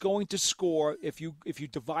is going to score, if you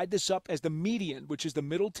divide this up as the median, which is the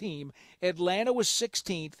middle team, Atlanta was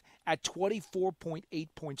 16th at 24.8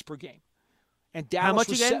 points per game. And Dallas How much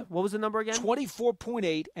was again? What was the number again?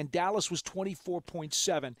 24.8, and Dallas was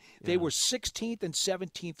 24.7. They were 16th and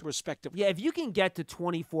 17th, respectively. Yeah, if you can get to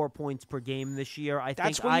 24 points per game this year, I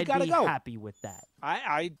think I'd be happy with that.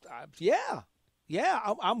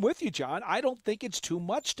 Yeah, I'm with you, John. I don't think it's too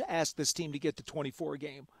much to ask this team to get to 24 a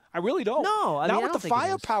game. I really don't. No, not with the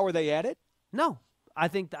firepower they added. No, I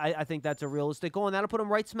think that's a realistic goal, and that'll put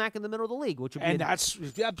them right smack in the middle of the league, which would be that's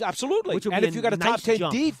absolutely. Which would and be if you got a top nice 10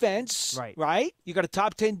 jump. defense, right? You got a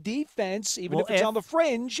top 10 defense, even if it's on the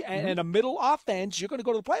fringe and a middle offense, you're going to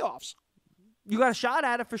go to the playoffs. You got a shot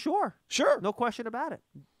at it for sure. Sure, no question about it.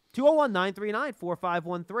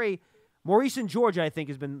 201-939-4513. Maurice in Georgia, I think,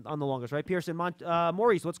 has been on the longest, right? Pearson,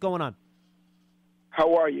 Maurice, what's going on?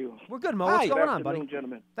 How are you? We're good, Mo. What's going on, buddy?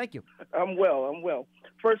 Gentlemen. Thank you. I'm well.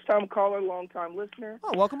 First-time caller, long-time listener.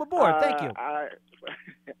 Oh, welcome aboard. Thank you.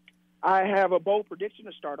 I have a bold prediction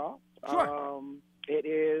to start off. Sure. It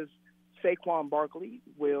is Saquon Barkley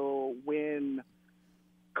will win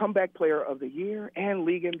Comeback Player of the Year and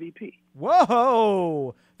League MVP.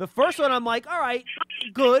 Whoa! The first one, I'm like, all right,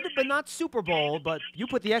 good, but not Super Bowl. But you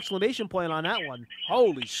put the exclamation point on that one.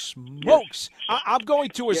 Holy smokes! I'm going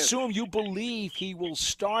to assume you believe he will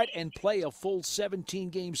start and play a full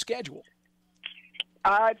 17-game schedule.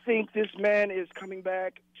 I think this man is coming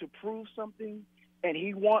back to prove something, and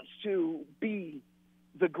he wants to be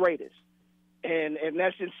the greatest. And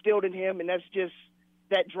that's instilled in him, and that's just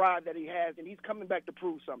that drive that he has, and he's coming back to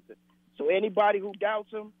prove something. So anybody who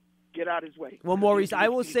doubts him, get out his way. Well, Maurice, I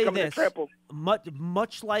will say this.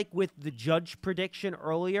 Much like with the Judge prediction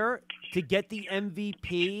earlier, to get the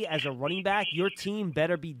MVP as a running back, your team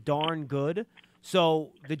better be darn good.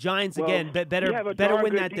 So the Giants, again, better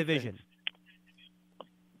win that division.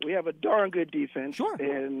 We have a darn good defense. Sure.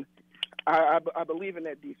 And I believe in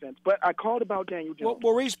that defense. But I called about Daniel Jones. Well,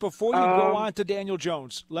 Maurice, before you go on to Daniel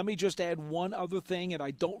Jones, let me just add one other thing, and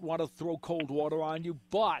I don't want to throw cold water on you,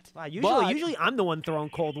 but usually I'm the one throwing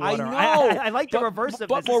cold water. I know. I like the reverse of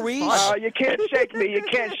but this. Maurice, you can't shake me. You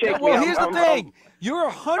can't shake me. Well, here's the thing. You're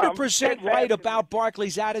 100% right about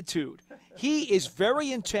Barkley's attitude. He is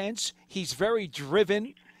very intense. He's very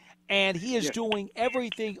driven. And he is doing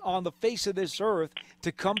everything on the face of this earth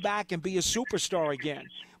to come back and be a superstar again.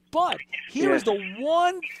 But here is the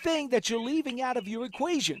one thing that you're leaving out of your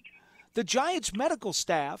equation. The Giants' medical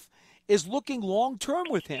staff is looking long-term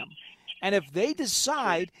with him. And if they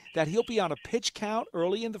decide that he'll be on a pitch count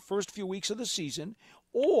early in the first few weeks of the season,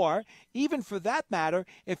 or even for that matter,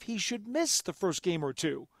 if he should miss the first game or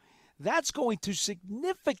two, that's going to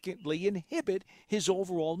significantly inhibit his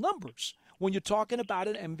overall numbers when you're talking about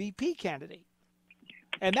an MVP candidate.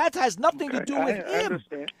 And that has nothing to do with him.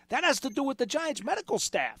 That has to do with the Giants' medical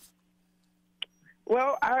staff.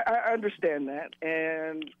 Well, I understand that,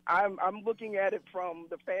 and I'm looking at it from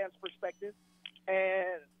the fans' perspective and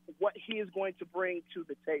what he is going to bring to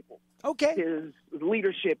the table. Okay. His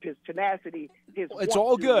leadership, his tenacity, it's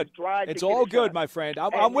all good. It's all good, my friend.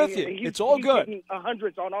 I'm with you. It's all good. He's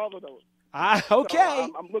hundreds on all of those. Okay.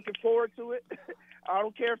 So I'm looking forward to it. I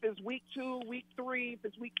don't care if it's week 2, week 3, if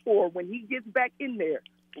it's week 4. When he gets back in there,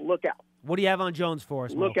 look out. What do you have on Jones for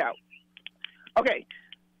us, Mo? Look out. Okay,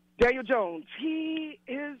 Daniel Jones.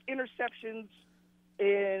 His interceptions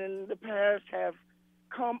in the past have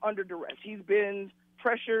come under duress. He's been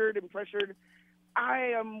pressured.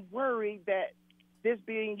 I am worried that this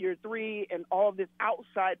being year 3 and all of this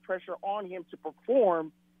outside pressure on him to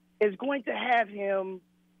perform is going to have him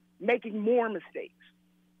making more mistakes.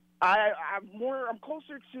 I'm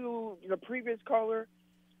closer to the previous caller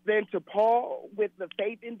than to Paul with the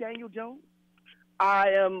faith in Daniel Jones. I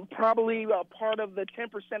am probably a part of the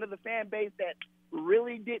 10% of the fan base that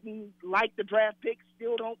really didn't like the draft pick,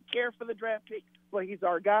 still don't care for the draft pick, but he's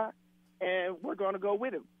our guy, and we're going to go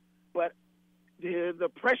with him. But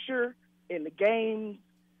the pressure in the game,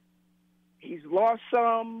 he's lost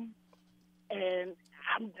some, and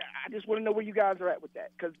I just want to know where you guys are at with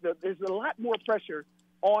that, because there's a lot more pressure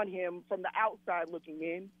on him from the outside looking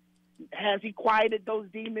in. Has he quieted those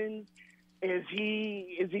demons? Is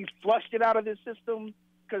he flushed it out of his system?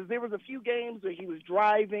 Because there was a few games where he was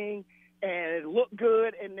driving and it looked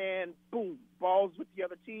good, and then boom, balls with the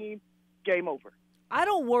other team, game over. I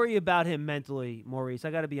don't worry about him mentally, Maurice.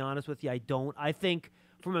 I got to be honest with you. I don't. I think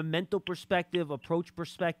from a mental perspective, approach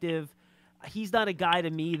perspective, he's not a guy to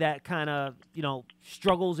me that kind of,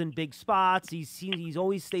 struggles in big spots. He's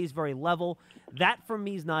always stays very level. That, for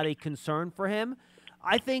me, is not a concern for him.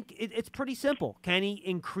 I think it's pretty simple. Can he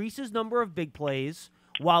increase his number of big plays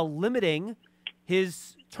while limiting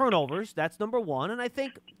his turnovers? That's number one. And I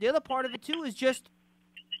think the other part of it, too, is just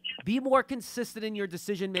be more consistent in your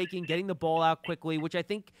decision-making, getting the ball out quickly, which I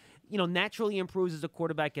think, naturally improves as a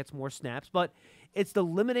quarterback gets more snaps. But it's the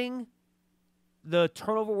limiting the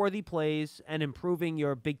turnover-worthy plays and improving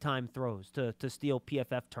your big-time throws, to steal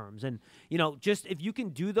PFF terms. And, just if you can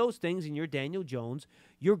do those things in your Daniel Jones,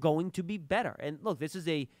 you're going to be better. And, look, this is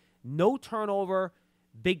a no-turnover,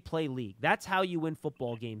 big-play league. That's how you win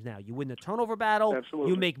football games now. You win the turnover battle.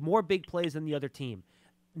 Absolutely. You make more big plays than the other team.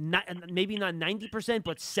 Maybe not 90%,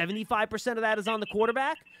 but 75% of that is on the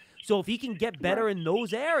quarterback. So if he can get better in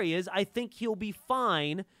those areas, I think he'll be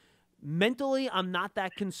fine. Mentally, I'm not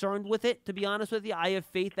that concerned with it, to be honest with you. I have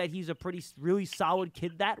faith that he's a really solid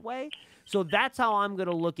kid that way. So that's how I'm going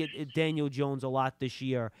to look at Daniel Jones a lot this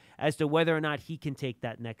year as to whether or not he can take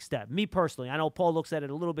that next step. Me personally, I know Paul looks at it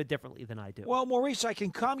a little bit differently than I do. Well, Maurice, I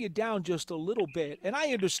can calm you down just a little bit, and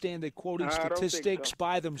I understand that quoting statistics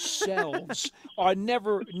by themselves are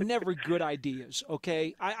never good ideas,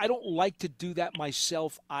 okay? I don't like to do that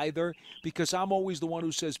myself either because I'm always the one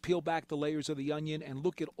who says peel back the layers of the onion and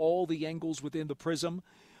look at all the angles within the prism.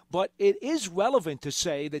 But it is relevant to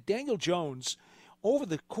say that Daniel Jones, over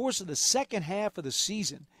the course of the second half of the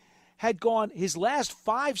season, had gone his last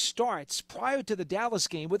 5 starts prior to the Dallas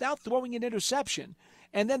game without throwing an interception.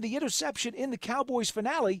 And then the interception in the Cowboys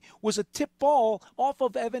finale was a tip ball off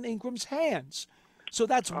of Evan Ingram's hands. So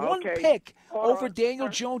that's one pick over Daniel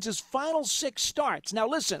Jones's final 6 starts. Now,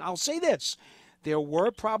 listen, I'll say this. There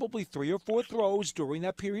were probably 3 or 4 throws during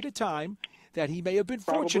that period of time that he may have been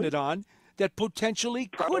fortunate on that potentially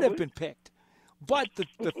could have been picked. But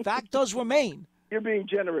the fact does remain. You're being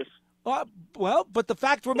generous. Well, but the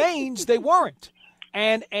fact remains they weren't.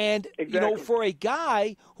 And exactly. You know, for a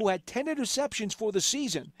guy who had 10 interceptions for the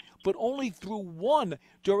season, but only threw 1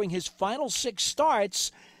 during his final 6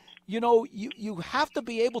 starts, you know, you have to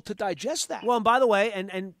be able to digest that. Well, and by the way,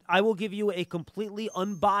 and I will give you a completely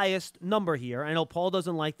unbiased number here. I know Paul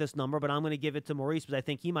doesn't like this number, but I'm going to give it to Maurice because I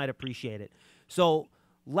think he might appreciate it. So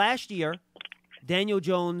last year, Daniel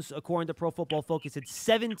Jones, according to Pro Football Focus, had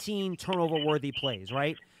 17 turnover-worthy plays,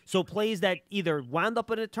 right? So plays that either wound up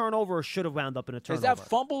in a turnover or should have wound up in a turnover. Is that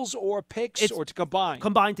fumbles or picks or to combine?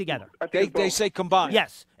 Combined together. They say combined.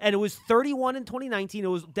 Yes, and it was 31 in 2019. It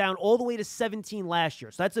was down all the way to 17 last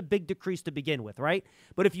year. So that's a big decrease to begin with, right?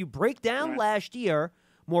 But if you break down last year,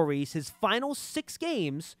 Maurice, his final 6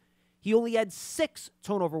 games, he only had 6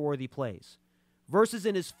 turnover-worthy plays versus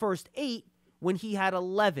in his first 8 when he had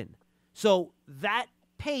 11. So that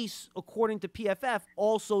pace, according to PFF,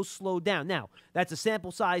 also slowed down. Now, that's a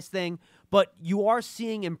sample size thing, but you are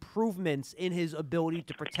seeing improvements in his ability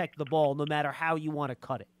to protect the ball no matter how you want to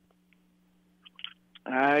cut it.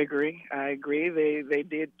 I agree. They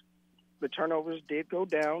did. The turnovers did go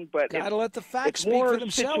down, but gotta let the facts speak for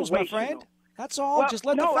themselves, my friend. That's all. Well, just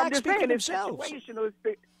let the facts speak for themselves. It's situational.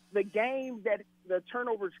 The game that the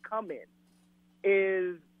turnovers come in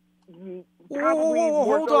is probably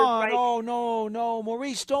hold on. Oh, no,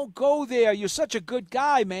 Maurice, don't go there. You're such a good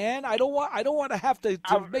guy, man. I don't want to have to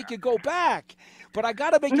make you go back. But I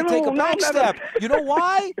got to make you take a back step. You know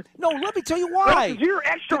why? No, let me tell you why. You're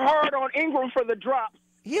extra hard on Engram for the drop.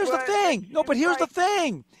 Here's the thing. No, but here's the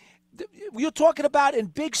thing. You're talking about in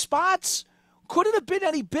big spots. Could it have been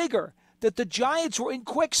any bigger that the Giants were in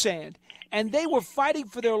quicksand and they were fighting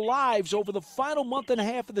for their lives over the final month and a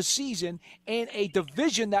half of the season in a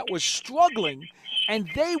division that was struggling, and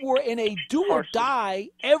they were in a do or die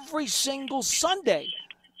every single Sunday?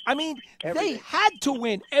 I mean, they had to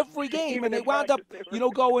win every game, and they wound up,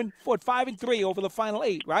 going 5-3 over the final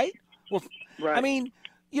 8, right? Well, right. I mean,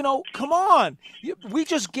 come on. We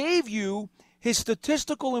just gave you his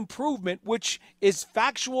statistical improvement, which is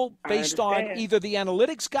factual based on either the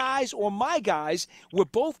analytics guys or my guys. We're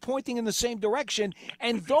both pointing in the same direction,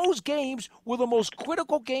 and those games were the most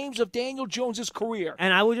critical games of Daniel Jones's career.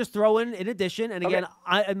 And I will just throw in addition, and again,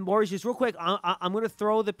 and Maurice, just real quick, I'm going to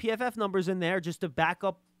throw the PFF numbers in there just to back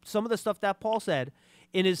up some of the stuff that Paul said.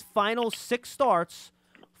 In his final 6 starts,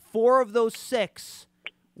 4 of those 6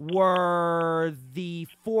 were the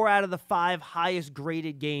 4 out of the 5 highest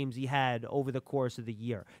graded games he had over the course of the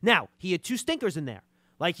year. Now, he had 2 stinkers in there.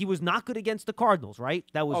 Like, he was not good against the Cardinals, right?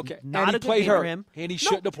 That was not a good game for him. And he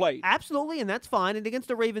shouldn't have played. Absolutely, and that's fine. And against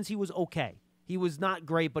the Ravens, he was okay. He was not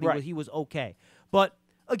great, but he was okay. But,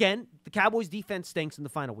 again, the Cowboys' defense stinks in the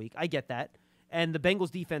final week. I get that. And the Bengals'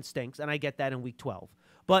 defense stinks, and I get that in Week 12.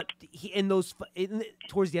 But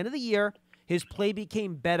towards the end of the year, his play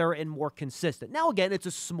became better and more consistent. Now, again, it's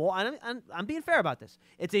a small – I'm being fair about this.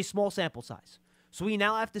 It's a small sample size. So we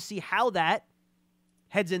now have to see how that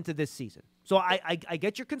heads into this season. So I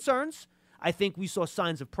get your concerns. I think we saw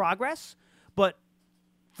signs of progress. But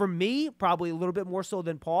for me, probably a little bit more so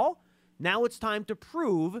than Paul, now it's time to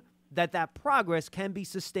prove that progress can be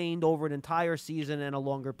sustained over an entire season and a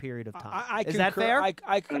longer period of time. Is that fair? I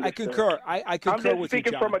concur. I concur with you,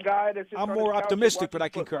 John. From a guy that's I'm more optimistic, but I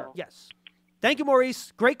concur. Yes. Thank you,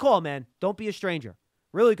 Maurice. Great call, man. Don't be a stranger.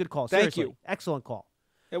 Really good call. Thank Seriously. you. It call.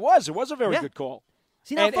 It was a very good call.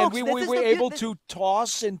 See, now, folks, we were able to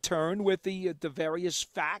toss and turn with the various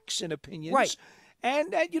facts and opinions. Right.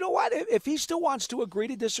 And you know what? If he still wants to agree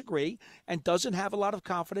to disagree and doesn't have a lot of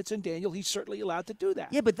confidence in Daniel, he's certainly allowed to do that.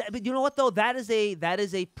 Yeah, but you know what, though? That is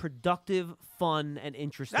a productive, fun, and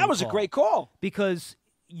interesting That was call. a great call. Because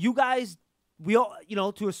you guys, we all,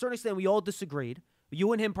 to a certain extent, we all disagreed.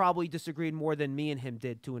 You and him probably disagreed more than me and him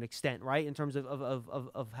did to an extent, right? In terms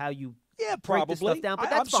of how you break this stuff down. But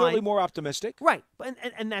that's I'm certainly fine. more optimistic. Right,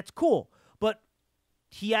 and that's cool. But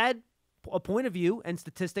he had a point of view and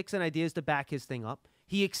statistics and ideas to back his thing up.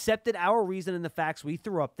 He accepted our reason and the facts we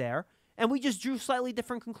threw up there, and we just drew slightly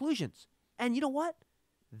different conclusions. And you know what?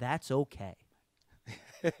 That's okay.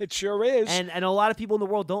 It sure is. And a lot of people in the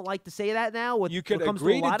world don't like to say that now. You can comes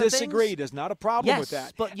agree to disagree. Things. There's not a problem with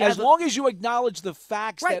Yes, that. but as long as you acknowledge the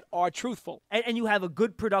facts that are truthful. And you have a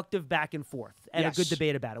good, productive back and forth and Yes. a good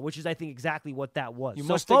debate about it, which is, I think, exactly what that was. You so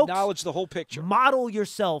must folks, acknowledge the whole picture. Model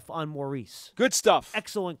yourself on Maurice. Good stuff.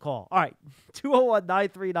 Excellent call. All right,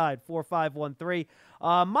 201-939-4513.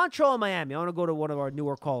 Montreal and Miami. I want to go to one of our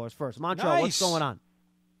newer callers first. Montreal, what's going on?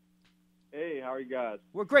 Hey, how are you guys?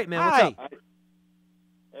 We're great, man. Hi. What's up?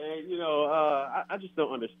 Hey, I just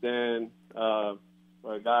don't understand guys.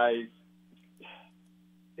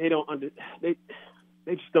 They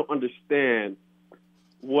just don't understand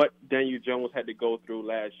what Daniel Jones had to go through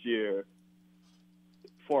last year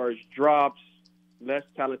as far as drops, less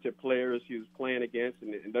talented players he was playing against,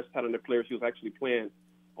 and less talented players he was actually playing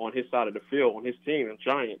on his side of the field, on his team, the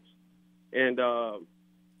Giants. And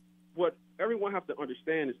what everyone has to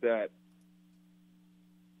understand is that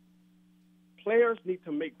players need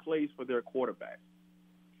to make plays for their quarterback.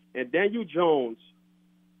 And Daniel Jones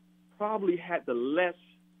probably had the less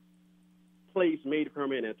plays made for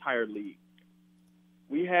him in the entire league.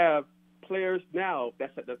 We have players now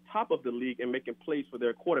that's at the top of the league and making plays for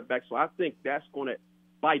their quarterback, so I think that's going to,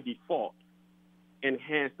 by default,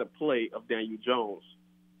 enhance the play of Daniel Jones.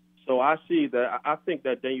 So I think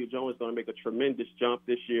that Daniel Jones is going to make a tremendous jump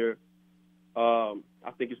this year. I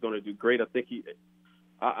think he's going to do great.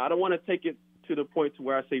 I don't want to take it to the point to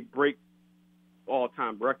where I say break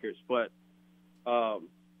all-time records, but I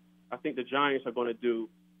think the Giants are going to do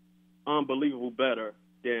unbelievable better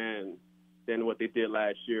than what they did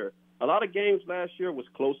last year. A lot of games last year was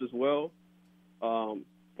close as well,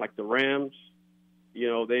 like the Rams.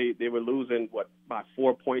 They were losing, by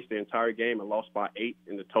 4 points the entire game and lost by 8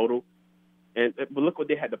 in the total. But look what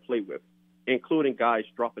they had to play with, including guys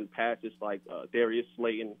dropping passes like Darius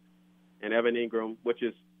Slayton and Evan Engram, which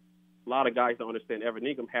is a lot of guys don't understand. Evan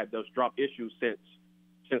Engram had those drop issues since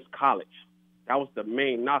college. That was the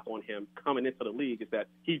main knock on him coming into the league, is that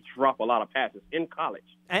he dropped a lot of passes in college.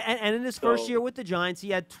 And in his first year with the Giants,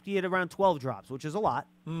 he had around 12 drops, which is a lot.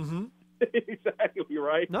 Mm-hmm. Exactly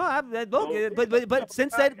right. No, but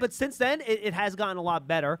since then, it has gotten a lot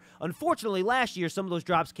better. Unfortunately, last year some of those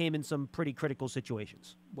drops came in some pretty critical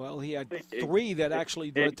situations. Well, he had 3 that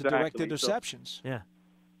actually led to direct interceptions. Yeah.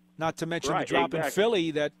 Not to mention the drop in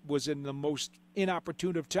Philly that was in the most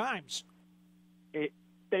inopportune of times.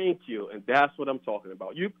 Thank you, and that's what I'm talking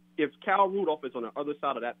about. If Cal Rudolph is on the other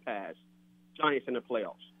side of that pass, Giants in the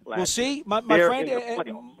playoffs. Well, see, my friend,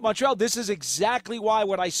 Montreal, this is exactly why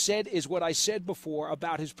what I said is what I said before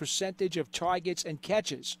about his percentage of targets and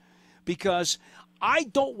catches, because I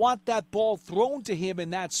don't want that ball thrown to him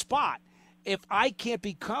in that spot if I can't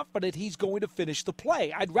be confident he's going to finish the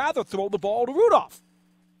play. I'd rather throw the ball to Rudolph.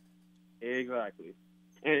 Exactly.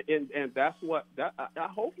 And that's what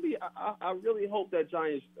I really hope that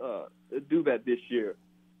Giants do that this year.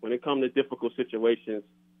 When it comes to difficult situations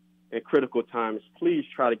and critical times, please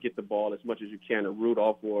try to get the ball as much as you can to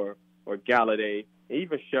Rudolph or Galladay, and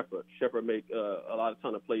even Shepard. Shepard make a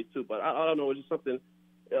ton of plays too, but I don't know. It's just something.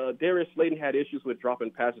 Darius Slayton had issues with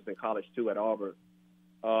dropping passes in college too at Auburn.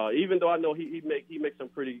 Even though I know he makes some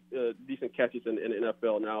pretty decent catches in the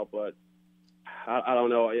NFL now, but I don't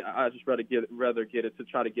know. I just rather get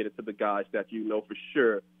it to the guys that for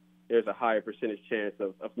sure there's a higher percentage chance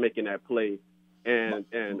of making that play and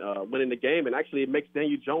winning the game. And actually, it makes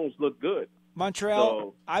Daniel Jones look good.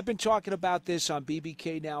 Montreal, I've been talking about this on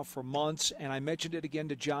BBK now for months, and I mentioned it again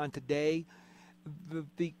to John today.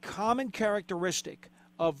 The common characteristic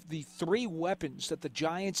of the 3 weapons that the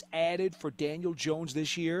Giants added for Daniel Jones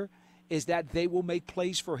this year is that they will make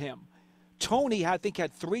plays for him. Tony, I think,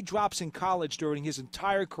 had 3 drops in college during his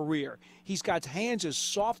entire career. He's got hands as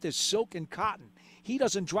soft as silk and cotton. He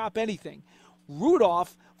doesn't drop anything.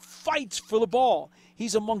 Rudolph fights for the ball.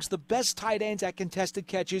 He's amongst the best tight ends at contested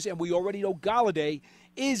catches, and we already know Galladay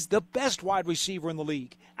is the best wide receiver in the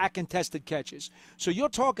league at contested catches. So you're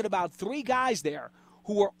talking about 3 guys there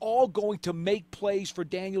who are all going to make plays for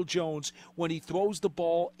Daniel Jones when he throws the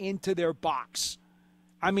ball into their box.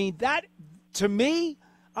 I mean, that, to me,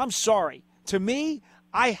 I'm sorry. To me,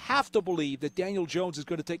 I have to believe that Daniel Jones is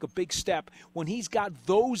going to take a big step when he's got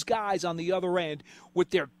those guys on the other end with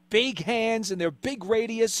their big hands and their big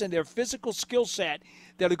radius and their physical skill set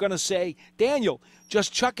that are going to say, Daniel,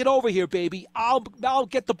 just chuck it over here, baby. I'll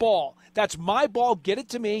get the ball. That's my ball. Get it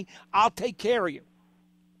to me. I'll take care of you.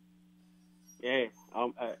 Yeah,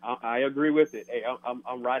 I agree with it. Hey,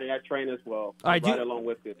 I'm riding that train as well. All right, right along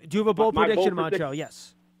with it. Do you have a bold prediction, Montreal?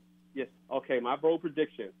 Yes. Yes. Okay, my bold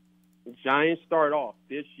prediction. Giants start off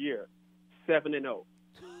this year 7-0.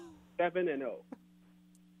 7-0.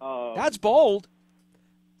 That's bold.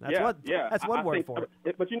 That's one word for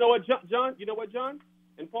it. But you know what, John? You know what, John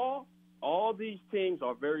and Paul? All these teams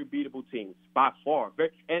are very beatable teams by far.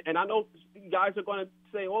 And I know you guys are going to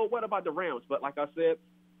say, "Oh, what about the Rams?" But like I said,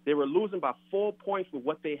 they were losing by 4 points with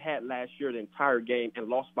what they had last year, the entire game, and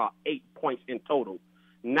lost by 8 points in total.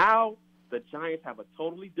 Now the Giants have a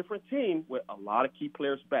totally different team with a lot of key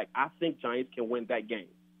players back. I think Giants can win that game.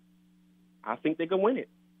 I think they can win it.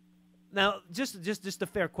 Now, just a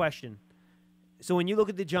fair question. So when you look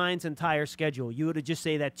at the Giants' entire schedule, you would just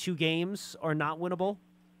say that 2 games are not winnable?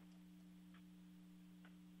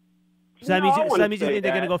 So that means you think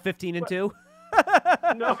they're going to go 15-2?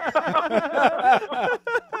 No.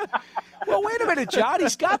 Well, wait a minute, John.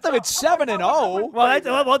 He's got them at 7-0. Well, that's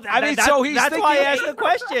why I asked the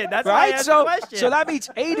question. That's why I asked the question. So that means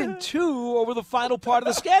 8-2 over the final part of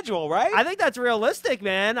the schedule, right? I think that's realistic,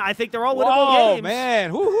 man. I think they're all winnable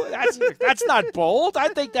games. Oh, man. That's not bold. I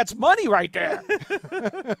think that's money right there.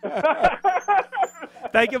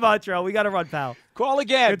 Thank you, Montreal. We got to run, pal. Call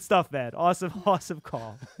again. Good stuff, man. Awesome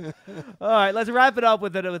call. All right, let's wrap it up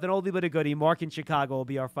with an oldie but a goodie. Mark in Chicago will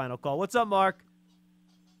be our final call. What's up, Mark?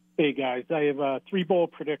 Hey, guys. I have 3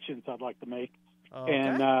 bold predictions I'd like to make. Okay.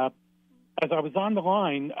 And as I was on the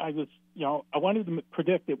line, I wanted to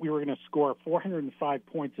predict that we were going to score 405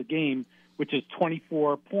 points a game, which is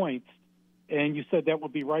 24 points. And you said that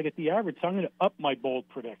would be right at the average. So I'm going to up my bold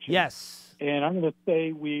prediction. Yes. And I'm going to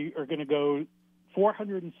say we are going to go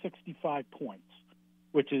 465 points,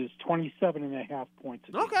 which is 27.5 points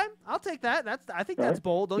a game. Okay, I'll take that. I think that's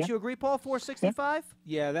bold. Don't you agree, Paul? 465?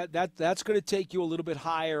 Yeah, that's going to take you a little bit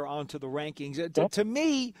higher onto the rankings. To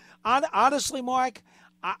me, honestly, Mark,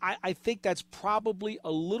 I think that's probably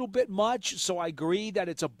a little bit much, so I agree that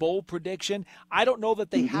it's a bold prediction. I don't know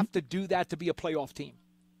that they have to do that to be a playoff team.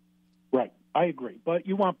 Right, I agree. But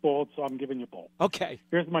you want bold, so I'm giving you bold. Okay.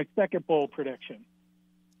 Here's my second bold prediction.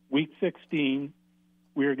 Week 16,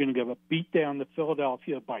 we are going to give a beat down to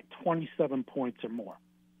Philadelphia by 27 points or more.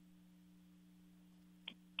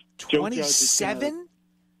 27?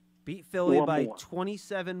 Beat Philly by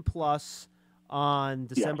 27 plus on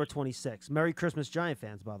December 26th. Merry Christmas, Giant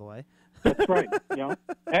fans, by the way. That's right.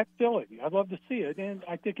 At Philly. I'd love to see it, and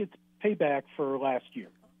I think it's payback for last year.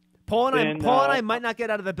 Paul and I might not get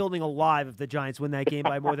out of the building alive if the Giants win that game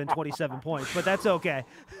by more than 27 points, but that's okay.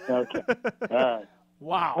 Okay. All right.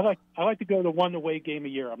 Wow. I like to go to one away game a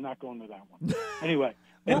year. I'm not going to that one. Anyway.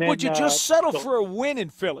 Would you just settle for a win in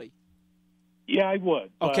Philly? Yeah, I would.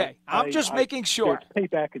 Okay. I'm just making sure.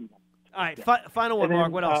 Payback and all right. Final one,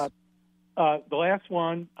 Mark. What else? The last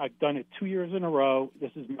one, I've done it 2 years in a row.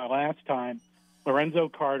 This is my last time. Lorenzo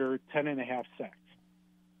Carter, 10.5 sacks.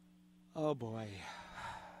 Oh, boy.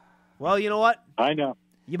 Well, you know what? I know.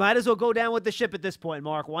 You might as well go down with the ship at this point,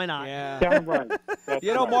 Mark. Why not? Yeah. Damn right.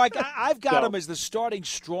 Mark, I've got him as the starting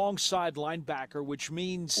strong side linebacker, which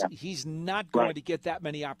means he's not going to get that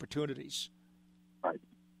many opportunities. Right.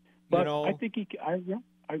 But I think he. I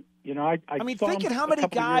mean, think of how many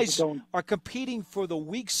guys are competing for the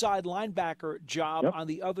weak side linebacker job on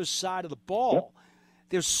the other side of the ball.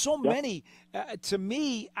 There's so many. To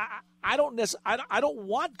me, I don't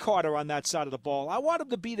want Carter on that side of the ball. I want him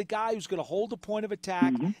to be the guy who's going to hold the point of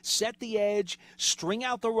attack, set the edge, string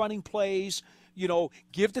out the running plays,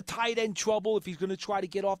 give the tight end trouble if he's going to try to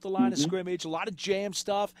get off the line of scrimmage, a lot of jam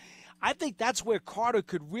stuff. I think that's where Carter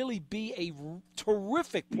could really be a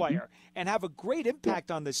terrific player and have a great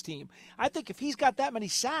impact on this team. I think if he's got that many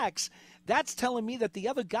sacks, that's telling me that the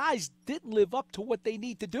other guys didn't live up to what they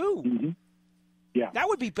need to do. Yeah. That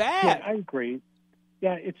would be bad. Yeah, I agree.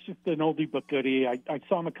 Yeah, it's just an oldie but goodie. I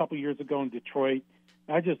saw him a couple years ago in Detroit.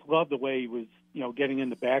 I just love the way he was, getting in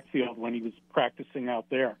the backfield when he was practicing out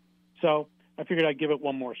there. So I figured I'd give it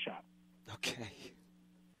one more shot. Okay.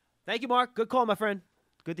 Thank you, Mark. Good call, my friend.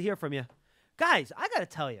 Good to hear from you. Guys, I got to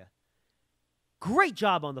tell you, great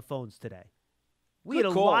job on the phones today. We had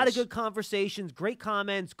a lot of good conversations, great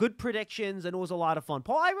comments, good predictions, and it was a lot of fun.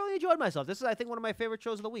 Paul, I really enjoyed myself. This is, I think, one of my favorite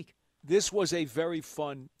shows of the week. This was a very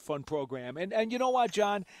fun program. And you know what,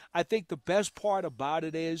 John? I think the best part about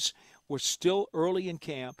it is we're still early in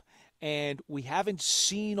camp, and we haven't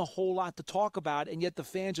seen a whole lot to talk about, and yet the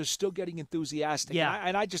fans are still getting enthusiastic. Yeah.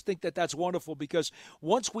 And I just think that that's wonderful, because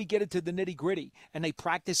once we get into the nitty-gritty and they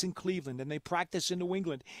practice in Cleveland and they practice in New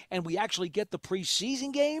England and we actually get the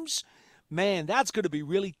preseason games, man, that's going to be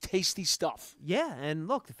really tasty stuff. Yeah, and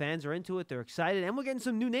look, the fans are into it. They're excited, and we're getting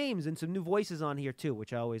some new names and some new voices on here too,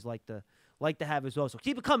 which I always like to have as well. So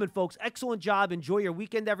keep it coming, folks. Excellent job. Enjoy your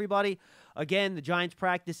weekend, everybody. Again, the Giants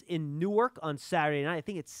practice in Newark on Saturday night. I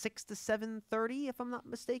think it's 6 to 7:30, if I'm not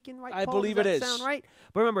mistaken, right, I Paul? believe Does it that is. sound right?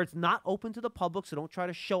 But remember, it's not open to the public, so don't try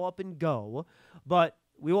to show up and go. But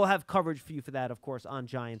we will have coverage for you for that, of course, on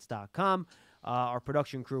Giants.com. Our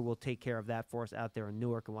production crew will take care of that for us out there in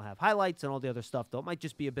Newark, and we'll have highlights and all the other stuff, though. It might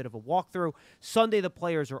just be a bit of a walkthrough. Sunday, the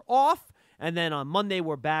players are off, and then on Monday,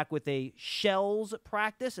 we're back with a Shells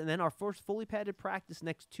practice, and then our first fully padded practice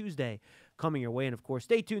next Tuesday coming your way. And, of course,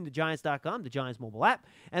 stay tuned to Giants.com, the Giants mobile app,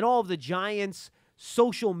 and all of the Giants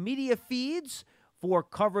social media feeds for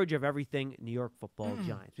coverage of everything New York football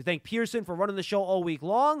Giants. We thank Pearson for running the show all week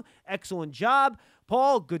long. Excellent job.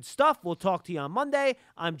 Paul, good stuff. We'll talk to you on Monday.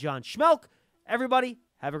 I'm John Schmeelk. Everybody,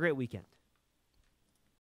 have a great weekend.